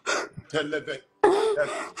 Sheketeleve. Yes.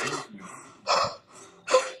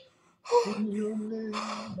 In your name,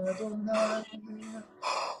 Adonai.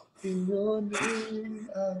 In your name,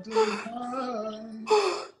 Adonai.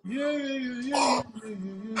 Yeah.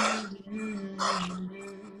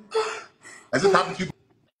 Has this happened to you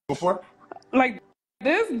before? Like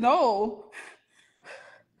this? No.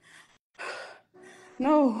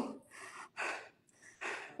 No.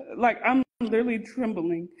 Like, I'm literally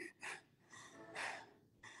trembling.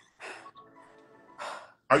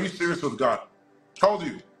 Are you serious with God? How old are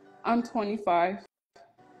you? I'm 25.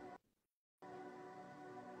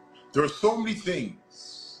 There are so many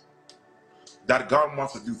things that God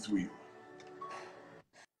wants to do through you.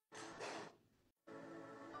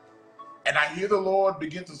 And I hear the Lord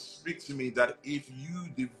begin to speak to me that if you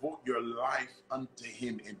devote your life unto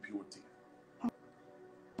Him in purity,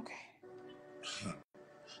 Okay.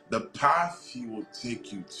 the path He will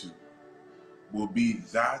take you to will be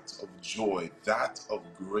that of joy, that of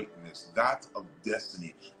greatness, that of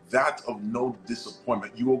destiny, that of no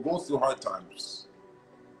disappointment. You will go through hard times,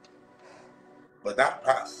 but that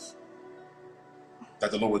path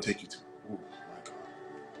that the Lord will take you to, oh my God,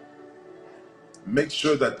 make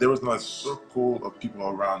sure that there is not a circle of people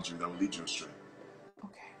around you that will lead you astray.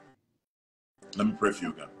 Okay. Let me pray for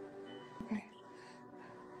you again. Okay.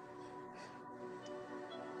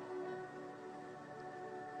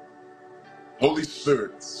 Holy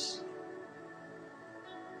Spirit,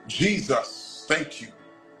 Jesus, thank you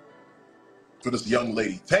for this young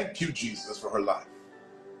lady. Thank you, Jesus, for her life.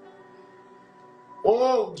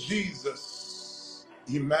 Oh, Jesus,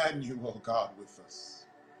 Emmanuel, God with us.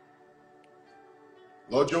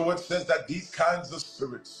 Lord, your word says that these kinds of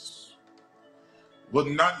spirits will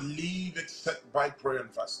not leave except by prayer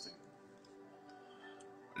and fasting.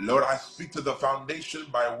 Lord, I speak to the foundation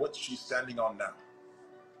by what she's standing on now.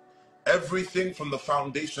 Everything from the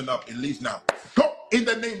foundation up, it leaves now. Go in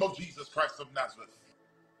the name of Jesus Christ of Nazareth.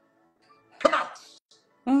 Come out.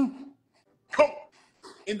 Go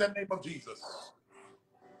in the name of Jesus.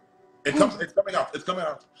 It's coming out. It's coming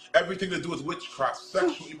out. Everything to do with witchcraft,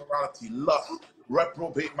 sexual immorality, lust,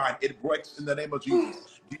 reprobate mind, it breaks in the name of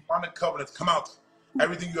Jesus. Demonic covenants come out.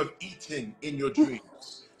 Everything you have eaten in your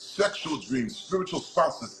dreams, sexual dreams, spiritual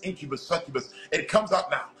spouses, incubus, succubus, it comes out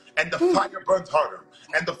now. And the fire burns harder.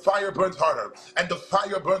 And the fire burns harder. And the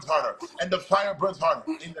fire burns harder. And the fire burns harder.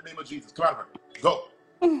 In the name of Jesus. Come out of her. Go.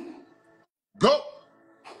 Go.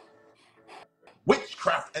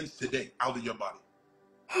 Witchcraft ends today out of your body.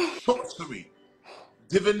 Sorcery,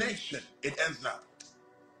 divination, it ends now.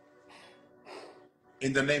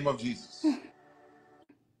 In the name of Jesus.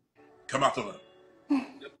 Come out of her.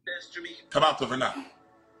 Come out of her now.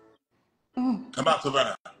 Come out of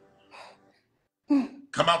her now.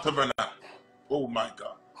 Come out of her now. Oh my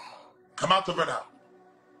God. Come out of her now.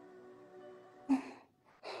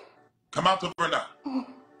 Come out of her now.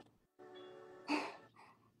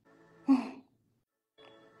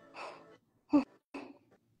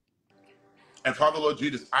 And Father, Lord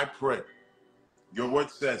Jesus, I pray. Your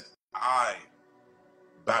word says, I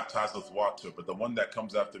baptize with water, but the one that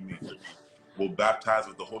comes after me will baptize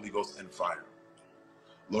with the Holy Ghost and fire.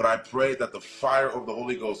 Lord, I pray that the fire of the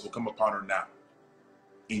Holy Ghost will come upon her now.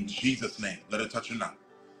 In Jesus' name, let it touch her now.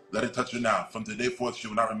 Let it touch her now. From today forth, she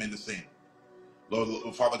will not remain the same.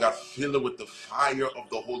 Lord, Father God, fill her with the fire of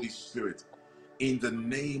the Holy Spirit. In the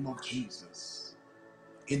name of Jesus.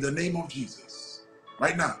 In the name of Jesus.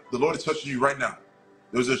 Right now, the Lord is touching you right now.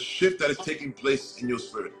 There's a shift that is taking place in your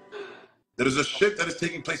spirit. There is a shift that is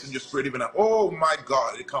taking place in your spirit even now. Oh my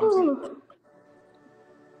God, it comes in.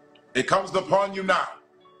 It comes upon you now.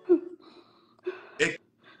 It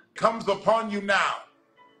comes upon you now.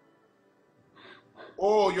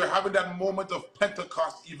 Oh, you're having that moment of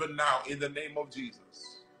Pentecost even now in the name of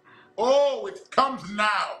Jesus. Oh, it comes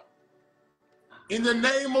now. In the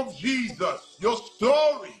name of Jesus, your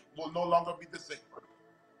story will no longer be the same.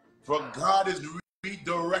 For God is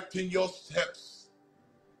redirecting your steps.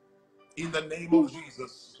 In the name of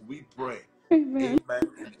Jesus, we pray. Amen. Amen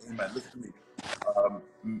and amen. Listen to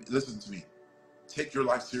me. Listen to me. Take your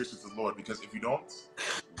life seriously with the Lord, because if you don't,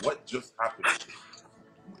 what just happened?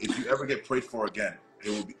 If you ever get prayed for again, it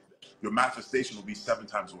will be, your manifestation will be 7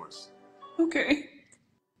 times worse. Okay.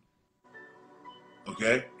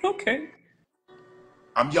 Okay? Okay.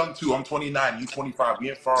 I'm young too. I'm 29. You 25. We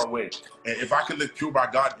ain't far away. And if I can live pure by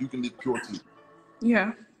God, you can live pure too.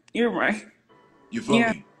 Yeah, you're right. You feel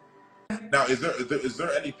Yeah. me? Now, is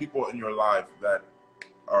there any people in your life that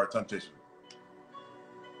are a temptation?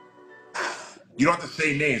 You don't have to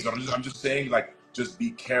say names, but I'm just saying, like, just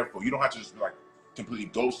be careful. You don't have to just like completely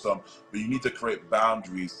ghost them, but you need to create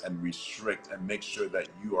boundaries and restrict and make sure that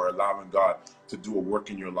you are allowing God to do a work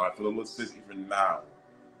in your life. For the Lord says even now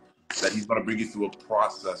that He's going to bring you through a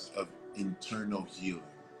process of internal healing.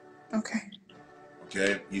 Okay.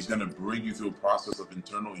 Okay? He's going to bring you through a process of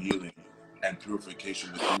internal healing and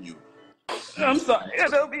purification within you. I'm sorry. I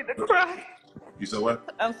don't mean to cry. You said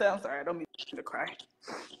what? I'm sorry. I don't mean to cry.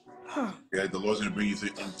 Yeah, the Lord's going to bring you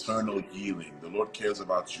through internal healing. The Lord cares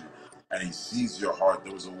about you, and He sees your heart.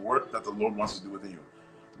 There was a work that the Lord wants to do within you.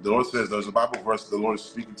 The Lord says, there's a Bible verse, the Lord is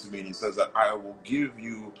speaking to me, and He says that I will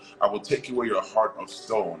take away your heart of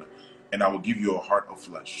stone, and I will give you a heart of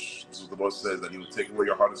flesh. This is what the Lord says, that He will take away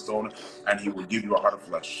your heart of stone, and He will give you a heart of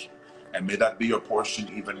flesh. And may that be your portion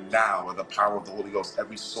even now by the power of the Holy Ghost.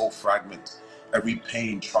 Every soul fragment, every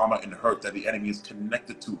pain, trauma, and hurt that the enemy is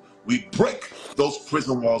connected to, we break those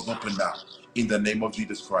prison walls open now in the name of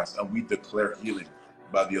Jesus Christ, and we declare healing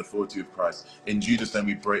by the authority of Christ. In Jesus' name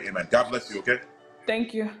we pray, amen. God bless you, okay?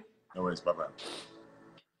 Thank you. No worries, bye-bye.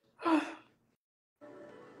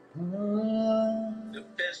 The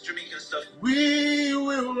best Jamaican stuff. We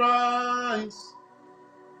will rise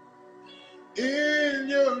in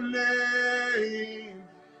your name,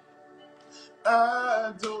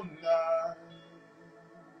 Adonai.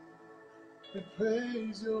 We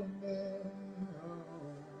praise your name.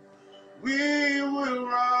 We will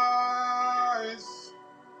rise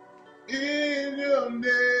in your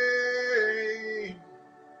name,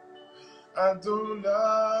 Adonai.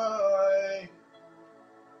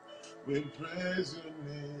 We praise your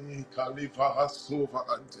name. Khalifa Hasova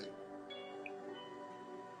Ante.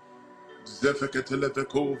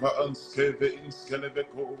 Zefeketelevekova Anskeve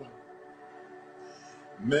Inskelevekova.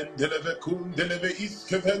 Mendelevekun Deleve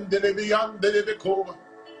Iskeven Delevian Delevekova.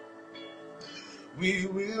 We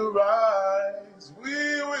will rise.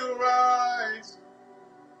 We will rise.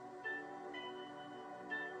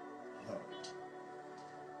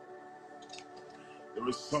 There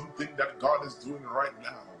is something that God is doing right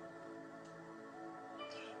now.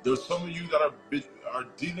 There's some of you that are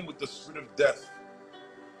dealing with the spirit of death,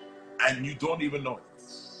 and you don't even know it.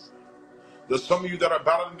 There's some of you that are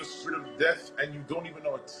battling the spirit of death, and you don't even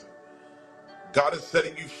know it. God is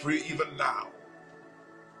setting you free even now.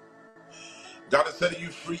 God is setting you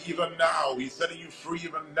free even now. He's setting you free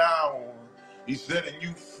even now. He's setting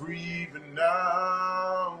you free even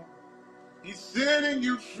now. He's setting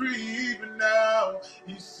you free even now.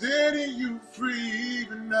 He's setting you free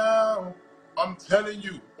even now. I'm telling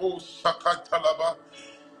you, oh Shakatalaba,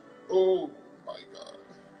 oh my God.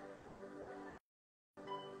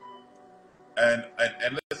 And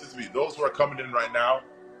listen to me, those who are coming in right now,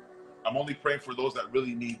 I'm only praying for those that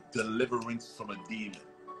really need deliverance from a demon.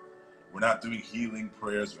 We're not doing healing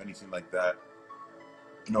prayers or anything like that.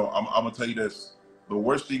 You know, I'm gonna tell you this. The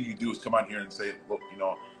worst thing you do is come out here and say, look, you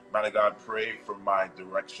know, man of God, pray for my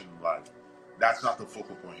direction in life. That's not the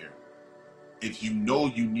focal point here. If you know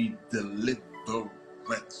you need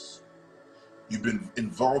deliverance, you've been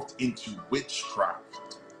involved into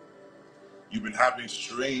witchcraft, You've been having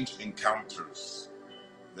strange encounters.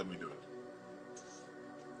 Let me do it.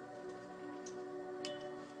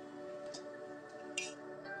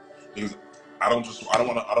 Because I don't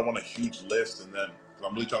want a huge list, and then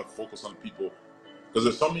I'm really trying to focus on people. Because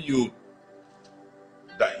there's some of you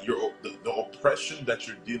that the oppression that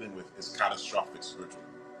you're dealing with is catastrophic spiritually.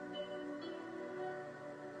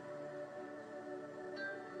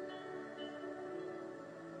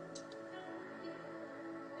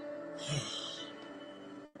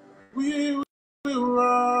 We will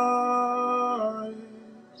rise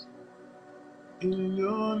in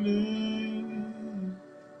your name,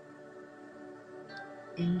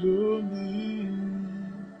 in your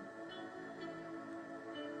name,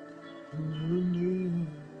 in your name.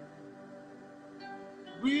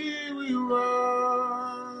 We will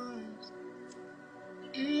rise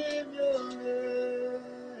in your name,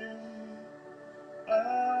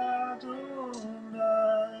 Adonai.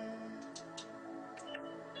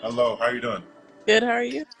 Hello, how are you doing? Good, how are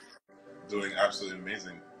you? Doing absolutely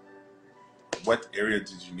amazing. What area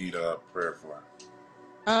did you need prayer for?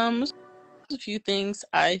 There's a few things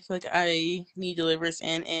I feel like I need deliverance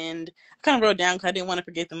in, and I kind of wrote down because I didn't want to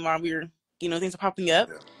forget them while we were, things are popping up.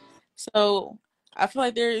 Yeah. So I feel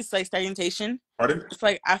like there is like stagnation. Pardon? It's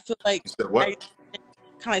like I feel like You said what?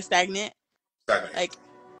 kind of like stagnant. Stagnant. Like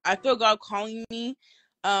I feel God calling me,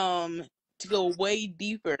 to go way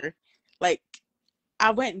deeper. Like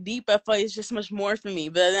I went deep. I feel like it's just much more for me,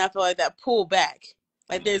 but then I feel like that pulled back.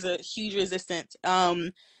 Like there's a huge resistance. I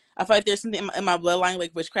feel like there's something in my bloodline,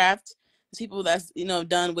 like witchcraft. There's people that's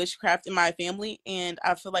done witchcraft in my family, and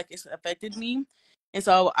I feel like it's affected me. And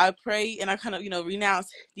so I pray, and I kind of renounce,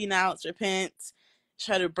 denounce, repent,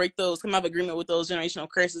 try to break those, come out of agreement with those generational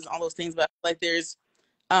curses, all those things. But I feel like there's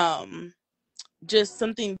just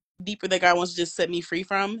something deeper that God wants to just set me free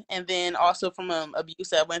from. And then also from abuse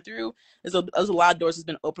that I went through, there's a lot of doors that's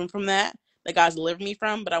been open from that God's delivered me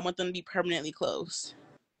from, but I want them to be permanently closed.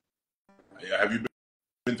 Yeah, have you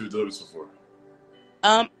been through deliverance before?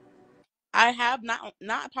 I have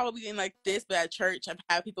not probably in like this, but at church I've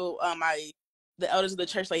had people, the elders of the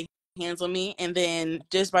church lay hands on me, and then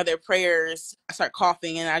just by their prayers I start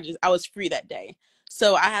coughing, and I was free that day.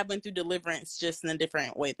 So I have been through deliverance just in a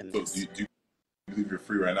different way than So this. do you believe you're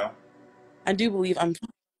free right now? I do believe I'm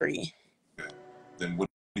free. Okay. Then what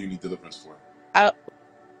do you need deliverance for? Let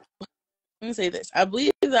me say this. I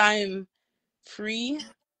believe that I'm free,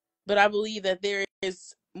 but I believe that there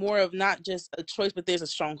is more of not just a choice, but there's a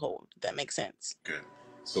stronghold. If that makes sense. Okay.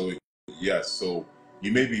 So yes, so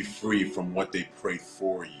you may be free from what they pray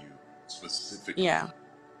for you specifically. Yeah.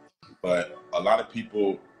 But a lot of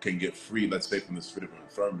people can get free, let's say, from the spirit of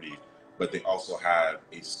infirmity, but they also have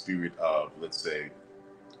a spirit of, let's say,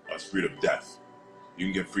 a spirit of death. You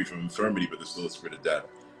can get free from infirmity, but there's still a spirit of death.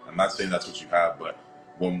 I'm not saying that's what you have, but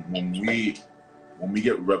when we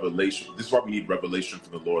get revelation, this is why we need revelation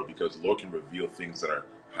from the Lord, because the Lord can reveal things that are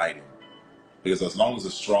hiding. Because as long as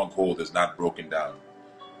the stronghold is not broken down,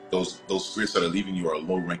 those spirits that are leaving you are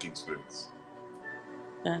low-ranking spirits.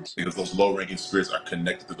 Gotcha. Because those low-ranking spirits are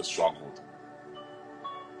connected to the stronghold.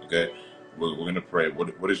 Okay, we're gonna pray.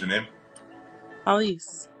 What is your name?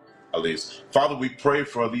 Elise. Elise. Father, we pray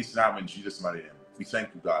for Elise now in Jesus' mighty name. We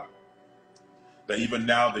thank you, God, that even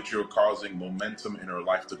now that you're causing momentum in her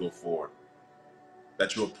life to go forward,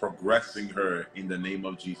 that you're progressing her in the name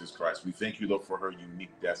of Jesus Christ. We thank you, Lord, for her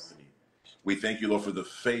unique destiny. We thank you, Lord, for the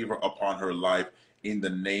favor upon her life in the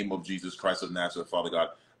name of Jesus Christ of Nazareth, Father God.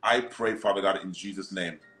 I pray, Father God, in Jesus'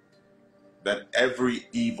 name, that every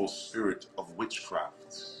evil spirit of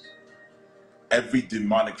witchcraft, every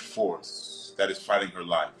demonic force that is fighting her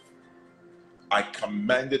life, I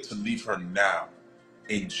command it to leave her now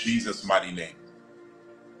in Jesus' mighty name.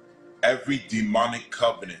 Every demonic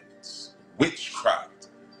covenant, witchcraft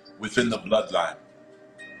within the bloodline,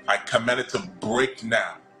 I command it to break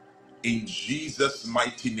now in Jesus'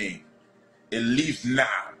 mighty name. It leaves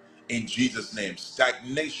now in Jesus' name.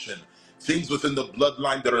 Stagnation, things within the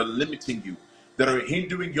bloodline that are limiting you, that are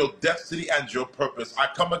hindering your destiny and your purpose. I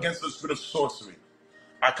come against the spirit of sorcery.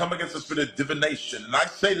 I come against the spirit of divination. And I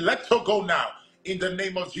say, let her go now in the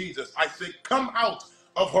name of Jesus. I say, come out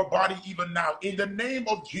of her body even now in the name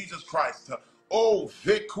of Jesus Christ. Oh,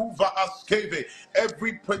 Vekuva Askeve,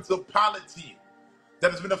 every principality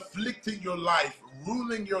that has been afflicting your life,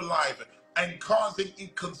 ruling your life, and causing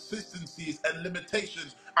inconsistencies and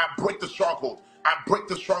limitations, I break the stronghold. I break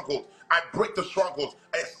the stronghold. I break the stronghold.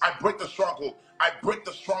 I break the stronghold. I break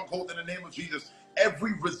the stronghold in the name of Jesus.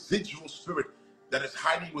 Every residual spirit that is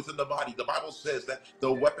hiding within the body. The Bible says that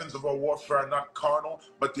the weapons of our warfare are not carnal,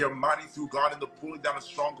 but they are mighty through God in the pulling down of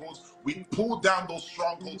strongholds. We pull down those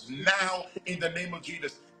strongholds now in the name of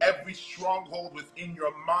Jesus. Every stronghold within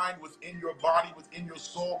your mind, within your body, within your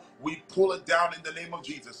soul, we pull it down in the name of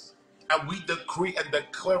Jesus. And we decree and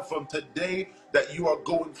declare from today that you are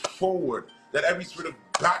going forward, that every spirit of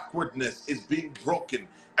backwardness is being broken.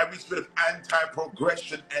 Every spirit of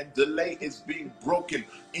anti-progression and delay is being broken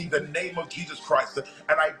in the name of Jesus Christ.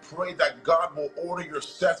 And I pray that God will order your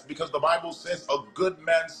steps, because the Bible says a good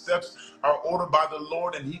man's steps are ordered by the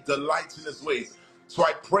Lord and he delights in his ways. So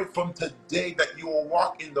I pray from today that you will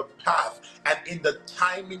walk in the path and in the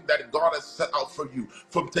timing that God has set out for you.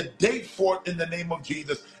 From today forth, in the name of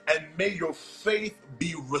Jesus, and may your faith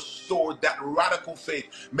be restored, that radical faith,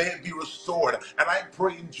 may it be restored. And I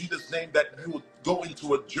pray in Jesus' name that you will go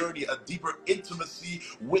into a journey, a deeper intimacy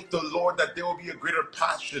with the Lord, that there will be a greater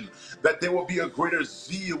passion, that there will be a greater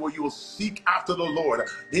zeal, where you will seek after the Lord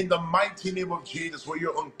in the mighty name of Jesus, where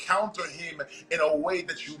you'll encounter him in a way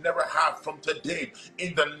that you never have from today.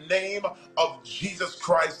 In the name of Jesus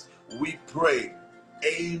Christ, we pray.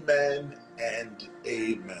 Amen and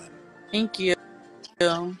amen. Thank you.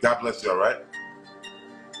 God bless you, all right?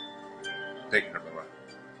 Take care, bye-bye.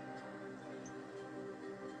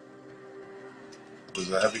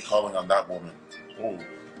 There's a heavy calling on that woman. Oh,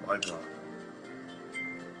 my God.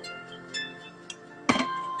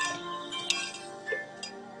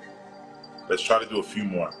 Let's try to do a few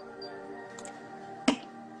more.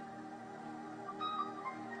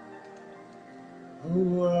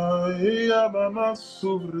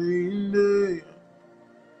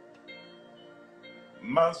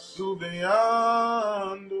 Masuveando,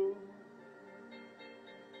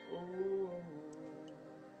 oh,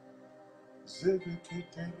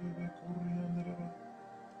 Zebekitebe Kuriandaba,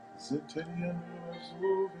 Zeteriandaba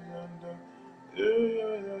Zuvianda, yeah,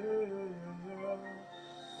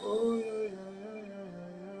 oh, yeah,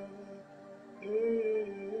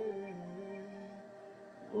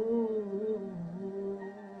 oh,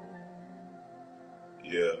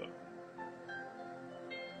 yeah.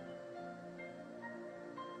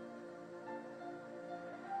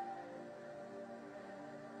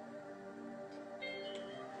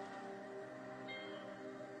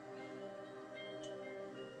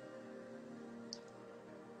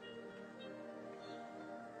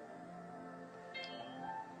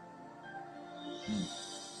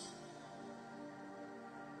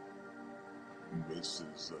 This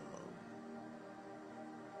is,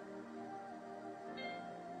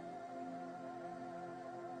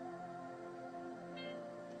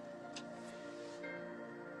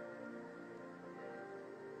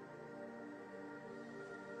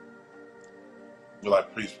 will I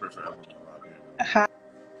please pray for everyone out here?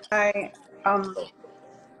 Hi. Um,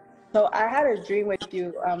 so I had a dream with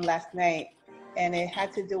you last night, and it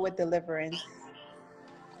had to do with deliverance.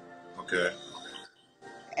 Okay.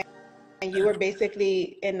 And you were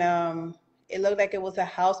basically in it looked like it was a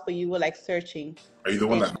house, but you were like searching. Are you the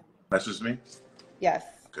one that messaged me? Yes.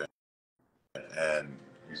 Okay. And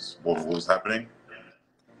what was happening?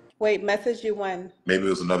 Wait, message you when? Maybe it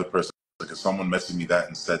was another person, because someone messaged me that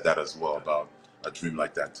and said that as well about a dream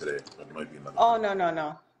like that today. But it might be another Oh, person.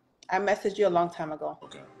 no. I messaged you a long time ago.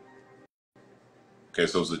 Okay. Okay,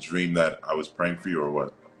 so it was a dream that I was praying for you, or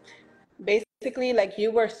what? Basically, like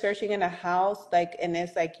you were searching in a house, like, and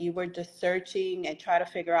it's like you were just searching and try to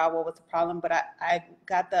figure out what was the problem. But I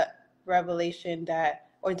got the revelation that,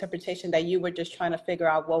 or interpretation, that you were just trying to figure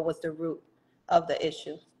out what was the root of the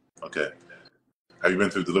issue. Okay. Have you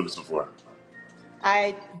been through deliverance before?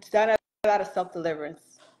 I done a lot of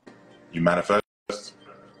self-deliverance. You manifest?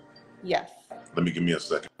 Yes. Give me a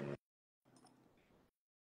second.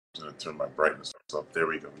 I'm going to turn my brightness up. There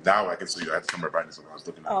we go. Now I can see you. I had to turn my brightness up. I was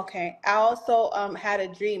looking at Okay. I also had a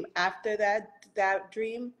dream after that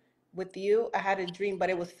dream with you. I had a dream, but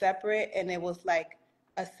it was separate, and it was like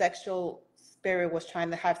a sexual spirit was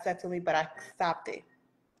trying to have sex with me, but I stopped it.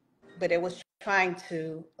 But it was trying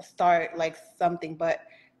to start like something, but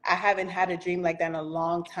I haven't had a dream like that in a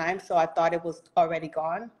long time, so I thought it was already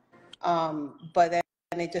gone. But then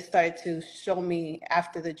it just started to show me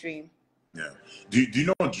after the dream. Yeah. Do you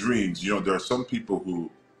know in dreams, there are some people who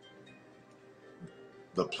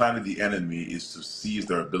the plan of the enemy is to seize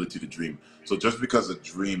their ability to dream. So just because a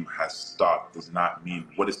dream has stopped does not mean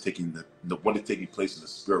what is taking place in the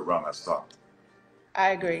spirit realm has stopped.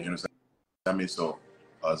 I agree. You understand? I mean, so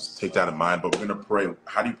take that in mind. But we're gonna pray.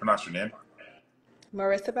 How do you pronounce your name?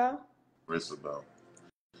 Marisabel? Marisabel.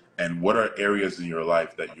 And what are areas in your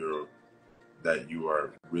life that you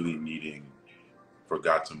are really needing for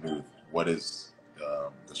God to move? What is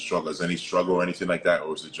the struggle? Is any struggle or anything like that,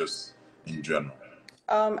 or is it just in general?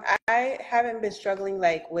 I haven't been struggling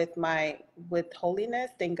like with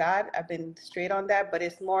holiness. Thank God, I've been straight on that. But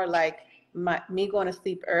it's more like me going to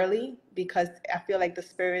sleep early because I feel like the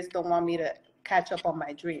spirits don't want me to catch up on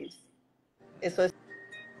my dreams. It's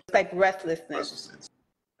like restlessness. Restlessness.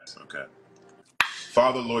 Okay.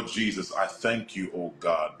 Father, Lord Jesus, I thank you, oh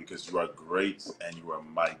God, because you are great and you are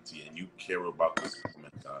mighty and you care about this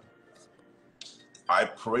woman, God. I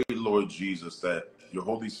pray, Lord Jesus, that your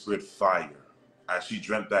Holy Spirit fire, as she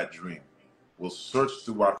dreamt that dream, will search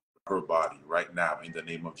throughout her body right now in the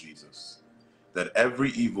name of Jesus. That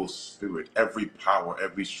every evil spirit, every power,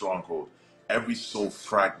 every stronghold, every soul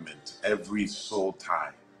fragment, every soul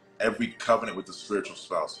tie, every covenant with the spiritual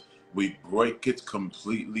spouse, we break it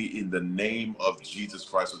completely in the name of Jesus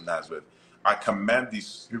Christ of Nazareth. I command these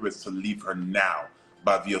spirits to leave her now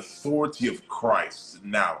by the authority of Christ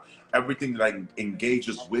now. Everything that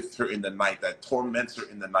engages with her in the night, that torments her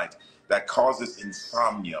in the night, that causes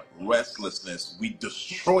insomnia, restlessness, we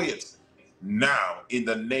destroy it now in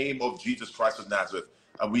the name of Jesus Christ of Nazareth.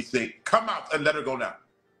 And we say, come out and let her go now.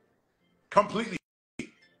 Completely.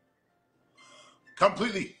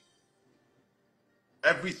 Completely.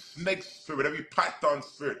 Every snake spirit, every python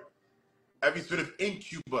spirit, every spirit of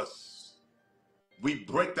incubus, we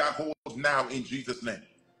break that hold now in Jesus' name.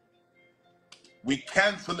 We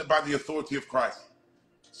cancel it by the authority of Christ.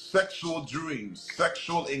 Sexual dreams,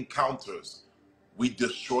 sexual encounters, we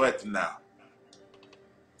destroy it now.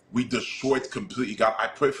 We destroy it completely. God, I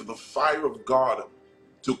pray for the fire of God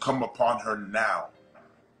to come upon her now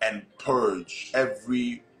and purge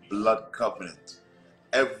every blood covenant,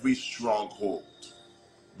 every stronghold.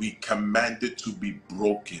 We command it to be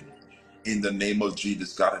broken in the name of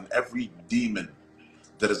Jesus, God. And every demon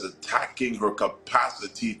that is attacking her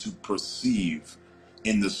capacity to perceive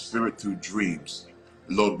in the spirit through dreams,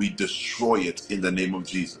 Lord, we destroy it in the name of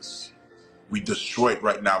Jesus. We destroy it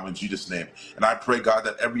right now in Jesus' name. And I pray, God,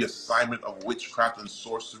 that every assignment of witchcraft and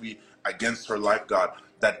sorcery against her life, God,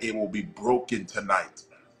 that it will be broken tonight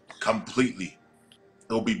completely.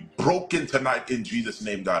 It will be broken tonight in Jesus'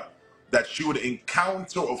 name, God. That she would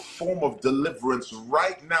encounter a form of deliverance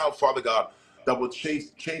right now, Father God, that will change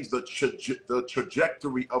the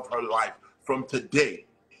trajectory of her life from today.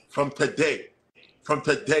 From today. From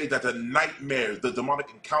today, that the nightmares, the demonic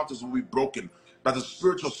encounters will be broken. That the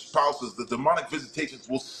spiritual spouses, the demonic visitations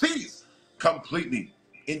will cease completely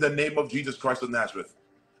in the name of Jesus Christ of Nazareth.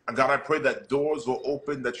 And God, I pray that doors will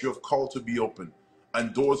open that you have called to be open,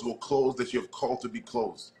 and doors will close that you have called to be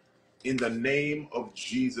closed. In the name of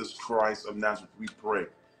Jesus Christ of Nazareth, we pray.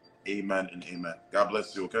 Amen and amen. God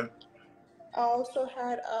bless you, okay? I also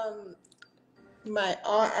had my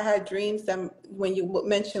aunt. I had dreams that when you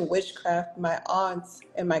mentioned witchcraft, my aunts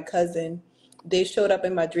and my cousin, they showed up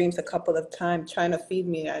in my dreams a couple of times trying to feed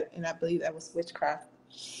me, and I believe that was witchcraft.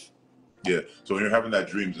 Yeah. So when you're having that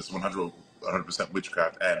dreams, it's 100%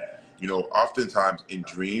 witchcraft. And, you know, oftentimes in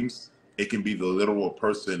dreams, it can be the literal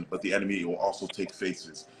person, but the enemy will also take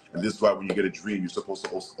faces. And this is why when you get a dream, you're supposed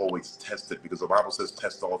to also always test it, because the Bible says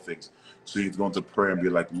test all things. So you need to go into prayer and be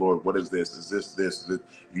like, Lord, what is this? Is this this? Is it?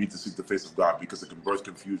 You need to seek the face of God, because it can birth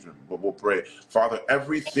confusion. But we'll pray. Father,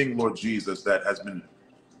 everything, Lord Jesus, that has been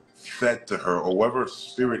fed to her, or whatever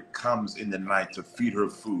spirit comes in the night to feed her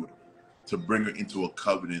food, to bring her into a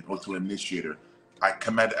covenant or to initiate her, I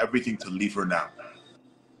command everything to leave her now.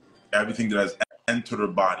 Everything that has entered her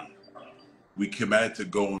body, we command it to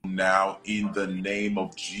go now in the name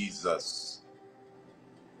of Jesus.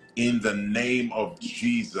 In the name of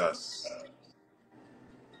Jesus,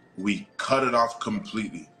 we cut it off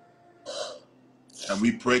completely. And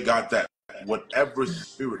we pray, God, that whatever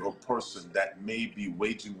spirit or person that may be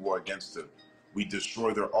waging war against her, we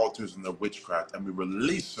destroy their altars and their witchcraft, and we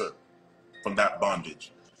release her from that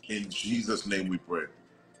bondage. In Jesus' name we pray.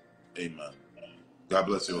 Amen. God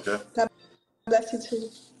bless you, okay? God bless you too.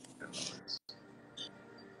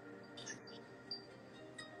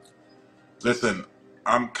 Listen,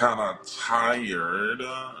 I'm kind of tired.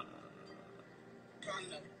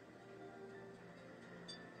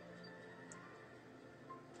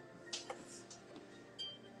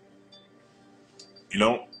 You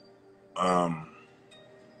know, um,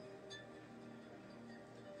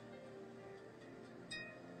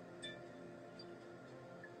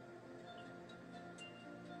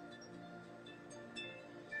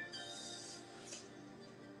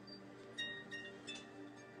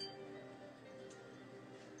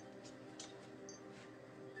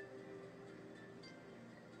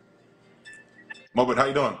 Mobit, how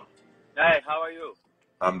you doing? Hey, how are you?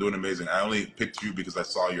 I'm doing amazing. I only picked you because I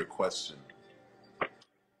saw your question.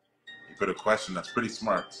 for the question. That's pretty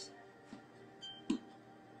smart.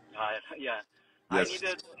 Yeah. I Yes.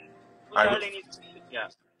 needed I Kundalini. Yeah.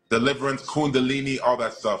 Deliverance, Kundalini, all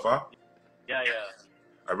that stuff, huh? Yeah.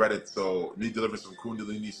 I read it. So, need deliverance from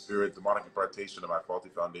Kundalini spirit, demonic impartation of my faulty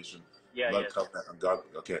foundation, Yeah. blood Yes. covenant, and God.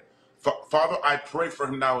 Okay. Father, I pray for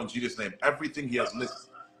him now in Jesus' name. Everything he has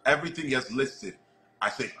listed, I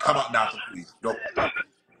say, come out now, please. Go.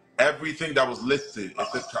 Everything that was listed, it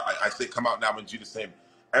says, I say, come out now in Jesus' name.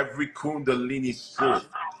 Every Kundalini spirit,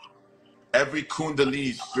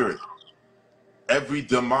 every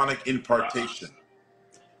demonic impartation,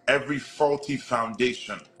 every faulty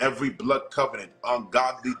foundation, every blood covenant,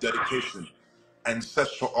 ungodly dedication,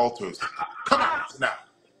 ancestral altars, come out now.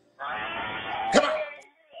 Come out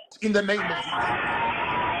in the name of Jesus.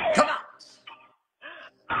 Come out.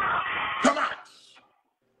 Come out.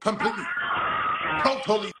 Completely,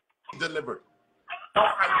 totally delivered.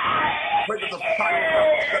 Father, I pray that the fire of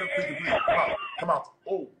God will set him free completely. Come out. Come out.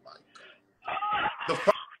 Oh my God. The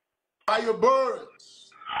fire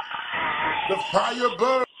burns. The fire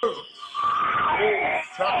burns. Oh,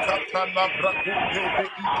 Shakatana Brakundebe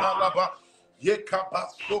Italaba,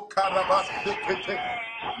 Yekabaso Karabasekete,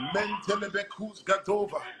 Mentelebekus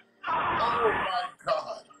Gadova. Oh my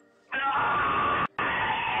God.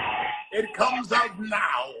 It comes out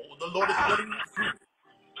now. The Lord is setting you free.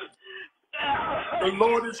 The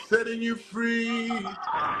Lord is setting you free.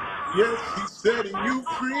 Yes, he's setting you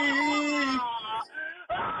free.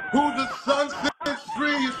 Who the Son sets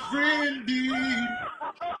free is free indeed.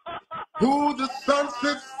 Who the Son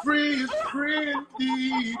sets free is free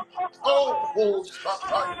indeed. Oh,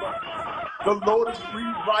 Shakaya. The Lord is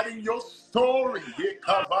rewriting your story.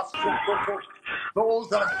 Those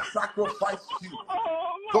that have sacrificed you,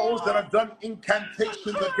 those that have done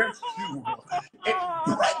incantations against you, it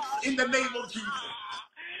breaks in the name of Jesus.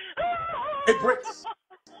 It breaks.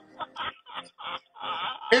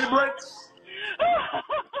 It breaks.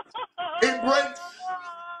 It breaks.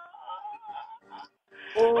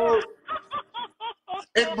 Oh,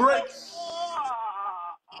 it breaks.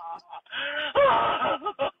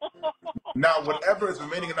 Now, whatever is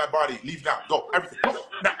remaining in that body, leave now. Go. Everything. Go.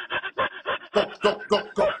 Now.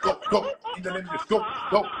 Go. In the name of Jesus. Go.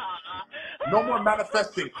 No more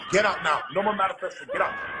manifesting. Get out now. No more manifesting. Get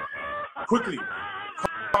out. Quickly.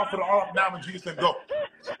 Call for the all up now in Jesus' name. Go.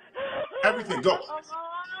 Everything. Go.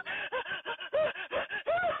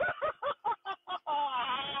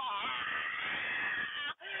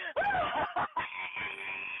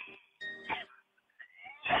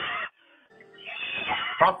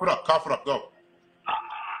 Cough it up. Go.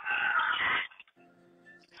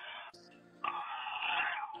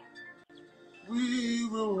 We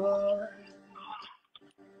will rise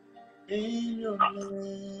in your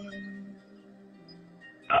name.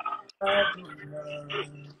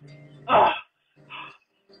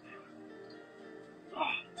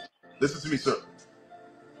 Listen to me, sir.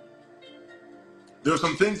 There are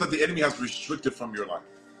some things that the enemy has restricted from your life.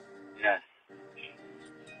 Yes.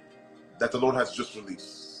 That the Lord has just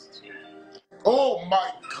released. Yes. Oh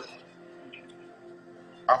my God.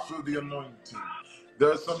 I feel the anointing.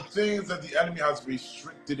 There are some things that the enemy has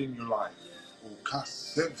restricted in your life.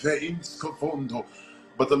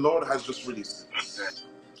 But the Lord has just released it.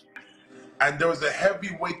 And there is a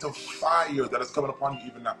heavy weight of fire that is coming upon you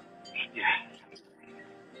even now.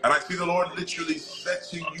 And I see the Lord literally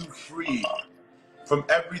setting you free from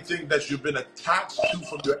everything that you've been attached to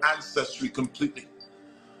from your ancestry completely.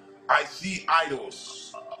 I see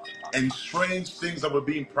idols and strange things that were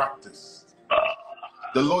being practiced.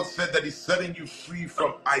 The Lord said that he's setting you free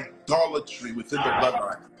from idolatry within the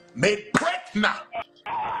bloodline. May it break now.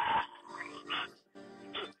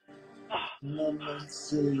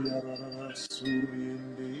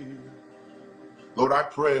 Lord, I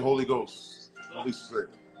pray, Holy Ghost, Holy Spirit,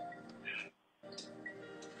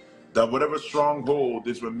 that whatever stronghold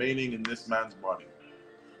is remaining in this man's body,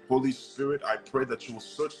 Holy Spirit, I pray that you will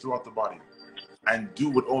search throughout the body and do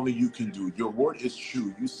what only you can do. Your word is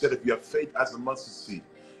true. You said if you have faith as a mustard seed,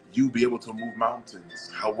 you'll be able to move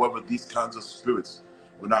mountains. However, these kinds of spirits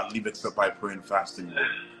will not leave except by prayer and fasting, Lord.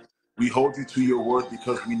 We hold you to your word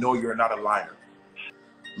because we know you're not a liar.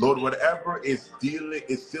 Lord, whatever is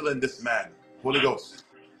still in this man, Holy Ghost,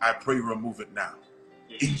 I pray you remove it now.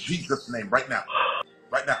 In Jesus' name, right now.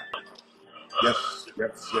 Right now. Yes.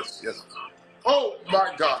 Oh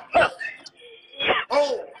my God. Yes.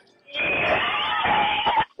 Oh.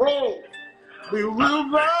 We will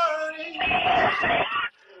rise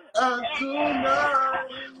tonight.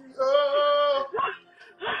 Oh.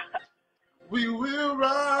 We will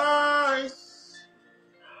rise.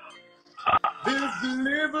 This is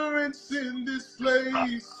deliverance in this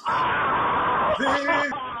place. There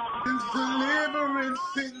is deliverance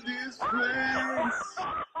in this place.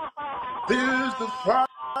 There's the fire.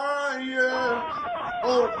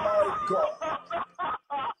 Oh my God.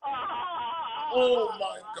 Oh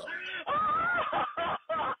my God.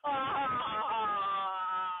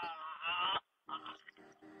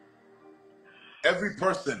 Every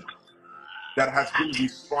person that has been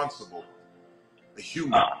responsible, a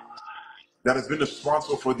human, that has been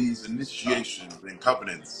responsible for these initiations and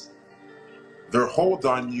covenants, their hold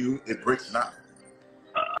on you, it breaks now.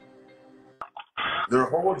 Their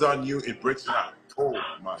hold on you, it breaks now. Oh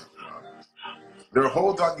my God. Their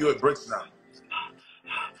hold on you, it breaks now.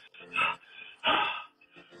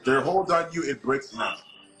 Their hold on you, it breaks now.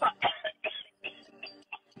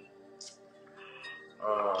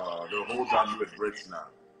 Their hold on you, it breaks now.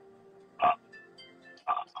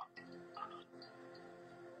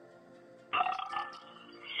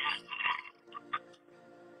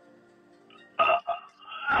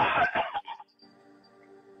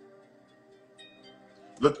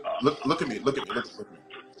 Look at me. Look at me. Look at me.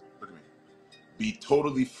 Look at me. Be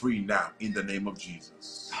totally free now in the name of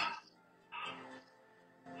Jesus.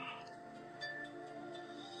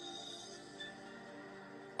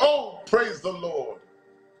 Oh, praise the Lord.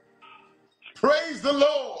 Praise the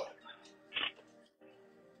Lord.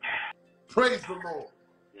 Praise the Lord.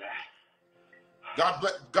 Yes.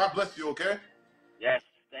 God bless you, okay? Yes.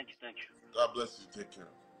 Thank you. Thank you. God bless you. Take care.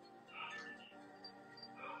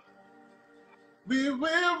 We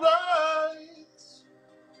will rise,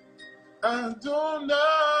 Adonai.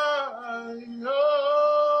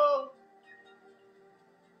 Oh.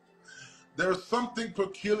 There's something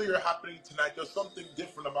peculiar happening tonight. There's something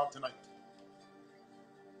different about tonight.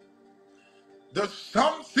 There's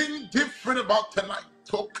something different about tonight.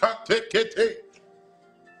 Tokatekete.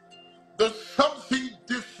 There's something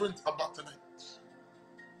different about tonight.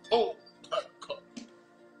 Oh, my God.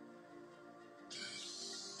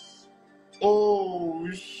 Oh,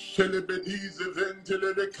 shelebedize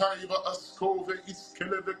ventelebekaiva askove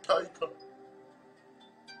iskelebekaika.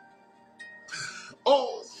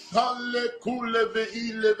 Oh, sale kuleve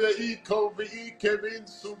ileve iko veikevin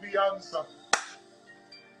subiansa.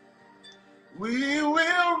 We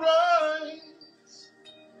will rise,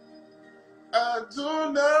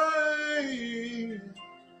 Adonai.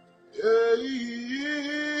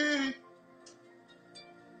 Hey,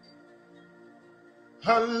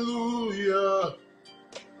 hallelujah.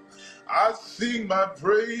 I sing my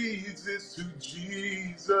praises to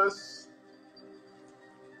Jesus.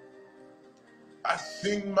 I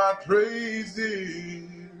sing my praises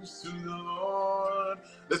to the Lord.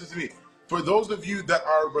 Listen to me. For those of you that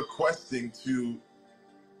are requesting to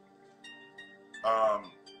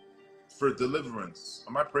for deliverance,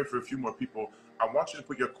 I might pray for a few more people. I want you to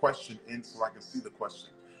put your question in so I can see the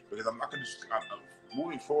question. Because I'm not going to,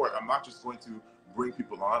 moving forward, I'm not just going to bring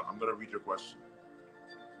people on. I'm going to read your question.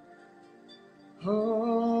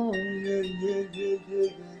 Oh, yeah, yeah, yeah, yeah, yeah,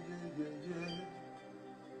 yeah,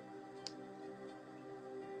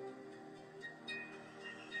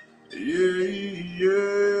 yeah. Yeah,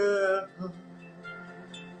 yeah.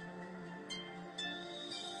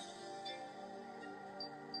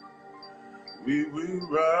 We will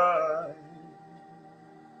rise,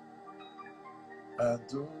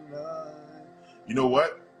 Adonai. You know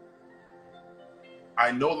what?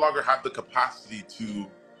 I no longer have the capacity to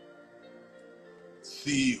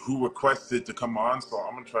see who requested to come on, so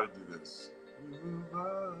I'm going to try to do this. We will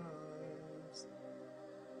rise.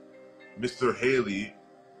 Mr. Haley,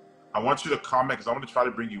 I want you to comment because I want to try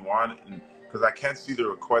to bring you on, and because I can't see the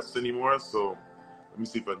requests anymore, so let me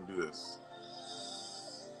see if I can do this.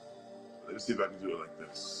 Let me see if I can do it like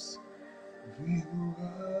this. We will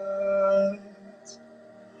rise,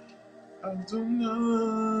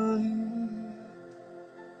 Adonai,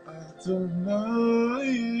 Adonai.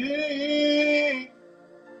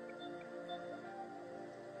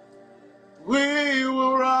 We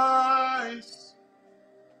will rise,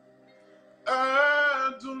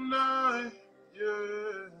 Adonai.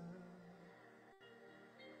 Yeah.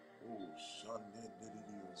 Oh, Shande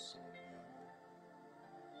Didio Sonia.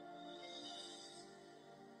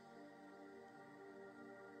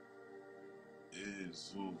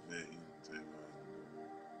 Ezuve Integrando.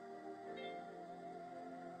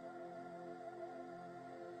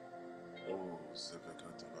 Oh,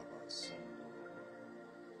 Sevekatalaba Sondo.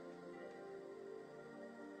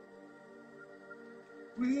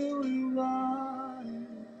 We will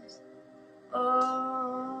rise,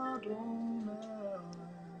 Adonai.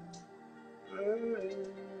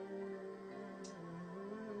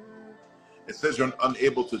 It says you're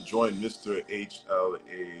unable to join, Mr.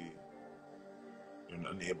 HLA. You're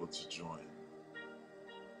unable to join.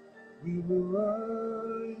 We will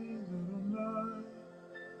rise in the night.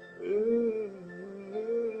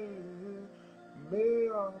 May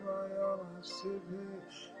I save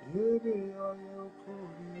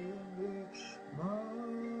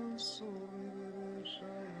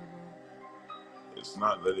It's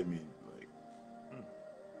not letting me like.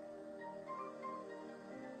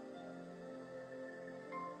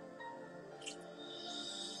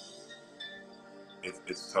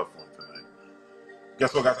 It's a tough one tonight.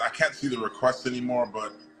 Guess what, guys? I can't see the requests anymore,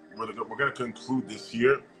 but we're gonna conclude this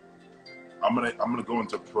here. I'm gonna go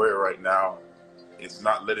into prayer right now. It's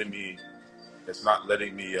not letting me. It's not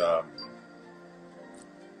letting me.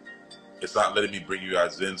 It's not letting me bring you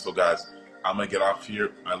guys in. So, guys, I'm gonna get off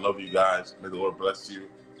here. I love you guys. May the Lord bless you.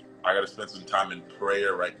 I gotta spend some time in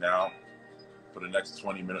prayer right now for the next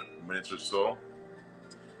 20 minutes or so.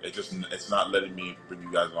 It's not letting me bring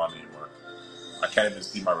you guys on anymore. I can't even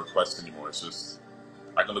see my requests anymore. It's just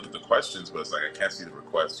I can look at the questions, but it's like I can't see the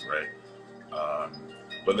requests, right?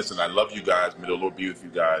 But listen, I love you guys. May the Lord be with you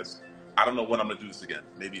guys. I don't know when I'm gonna do this again.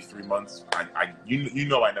 Maybe 3 months. You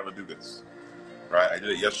know I never do this, right? I did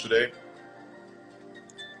it yesterday.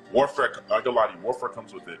 Warfare, I got a lot of warfare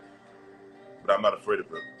comes with it, but I'm not afraid of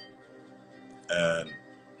it. And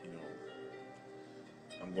you know,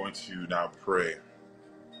 I'm going to now pray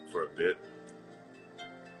for a bit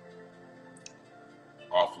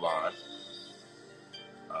offline.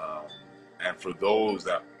 And for those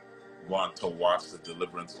that want to watch the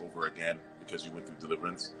Deliverance over again because you went through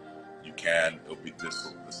Deliverance, you can. It'll be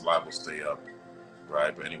this live will stay up,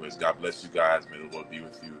 right? But anyways, God bless you guys. May the Lord be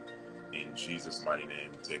with you in Jesus' mighty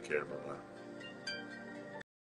name. Take care, brother.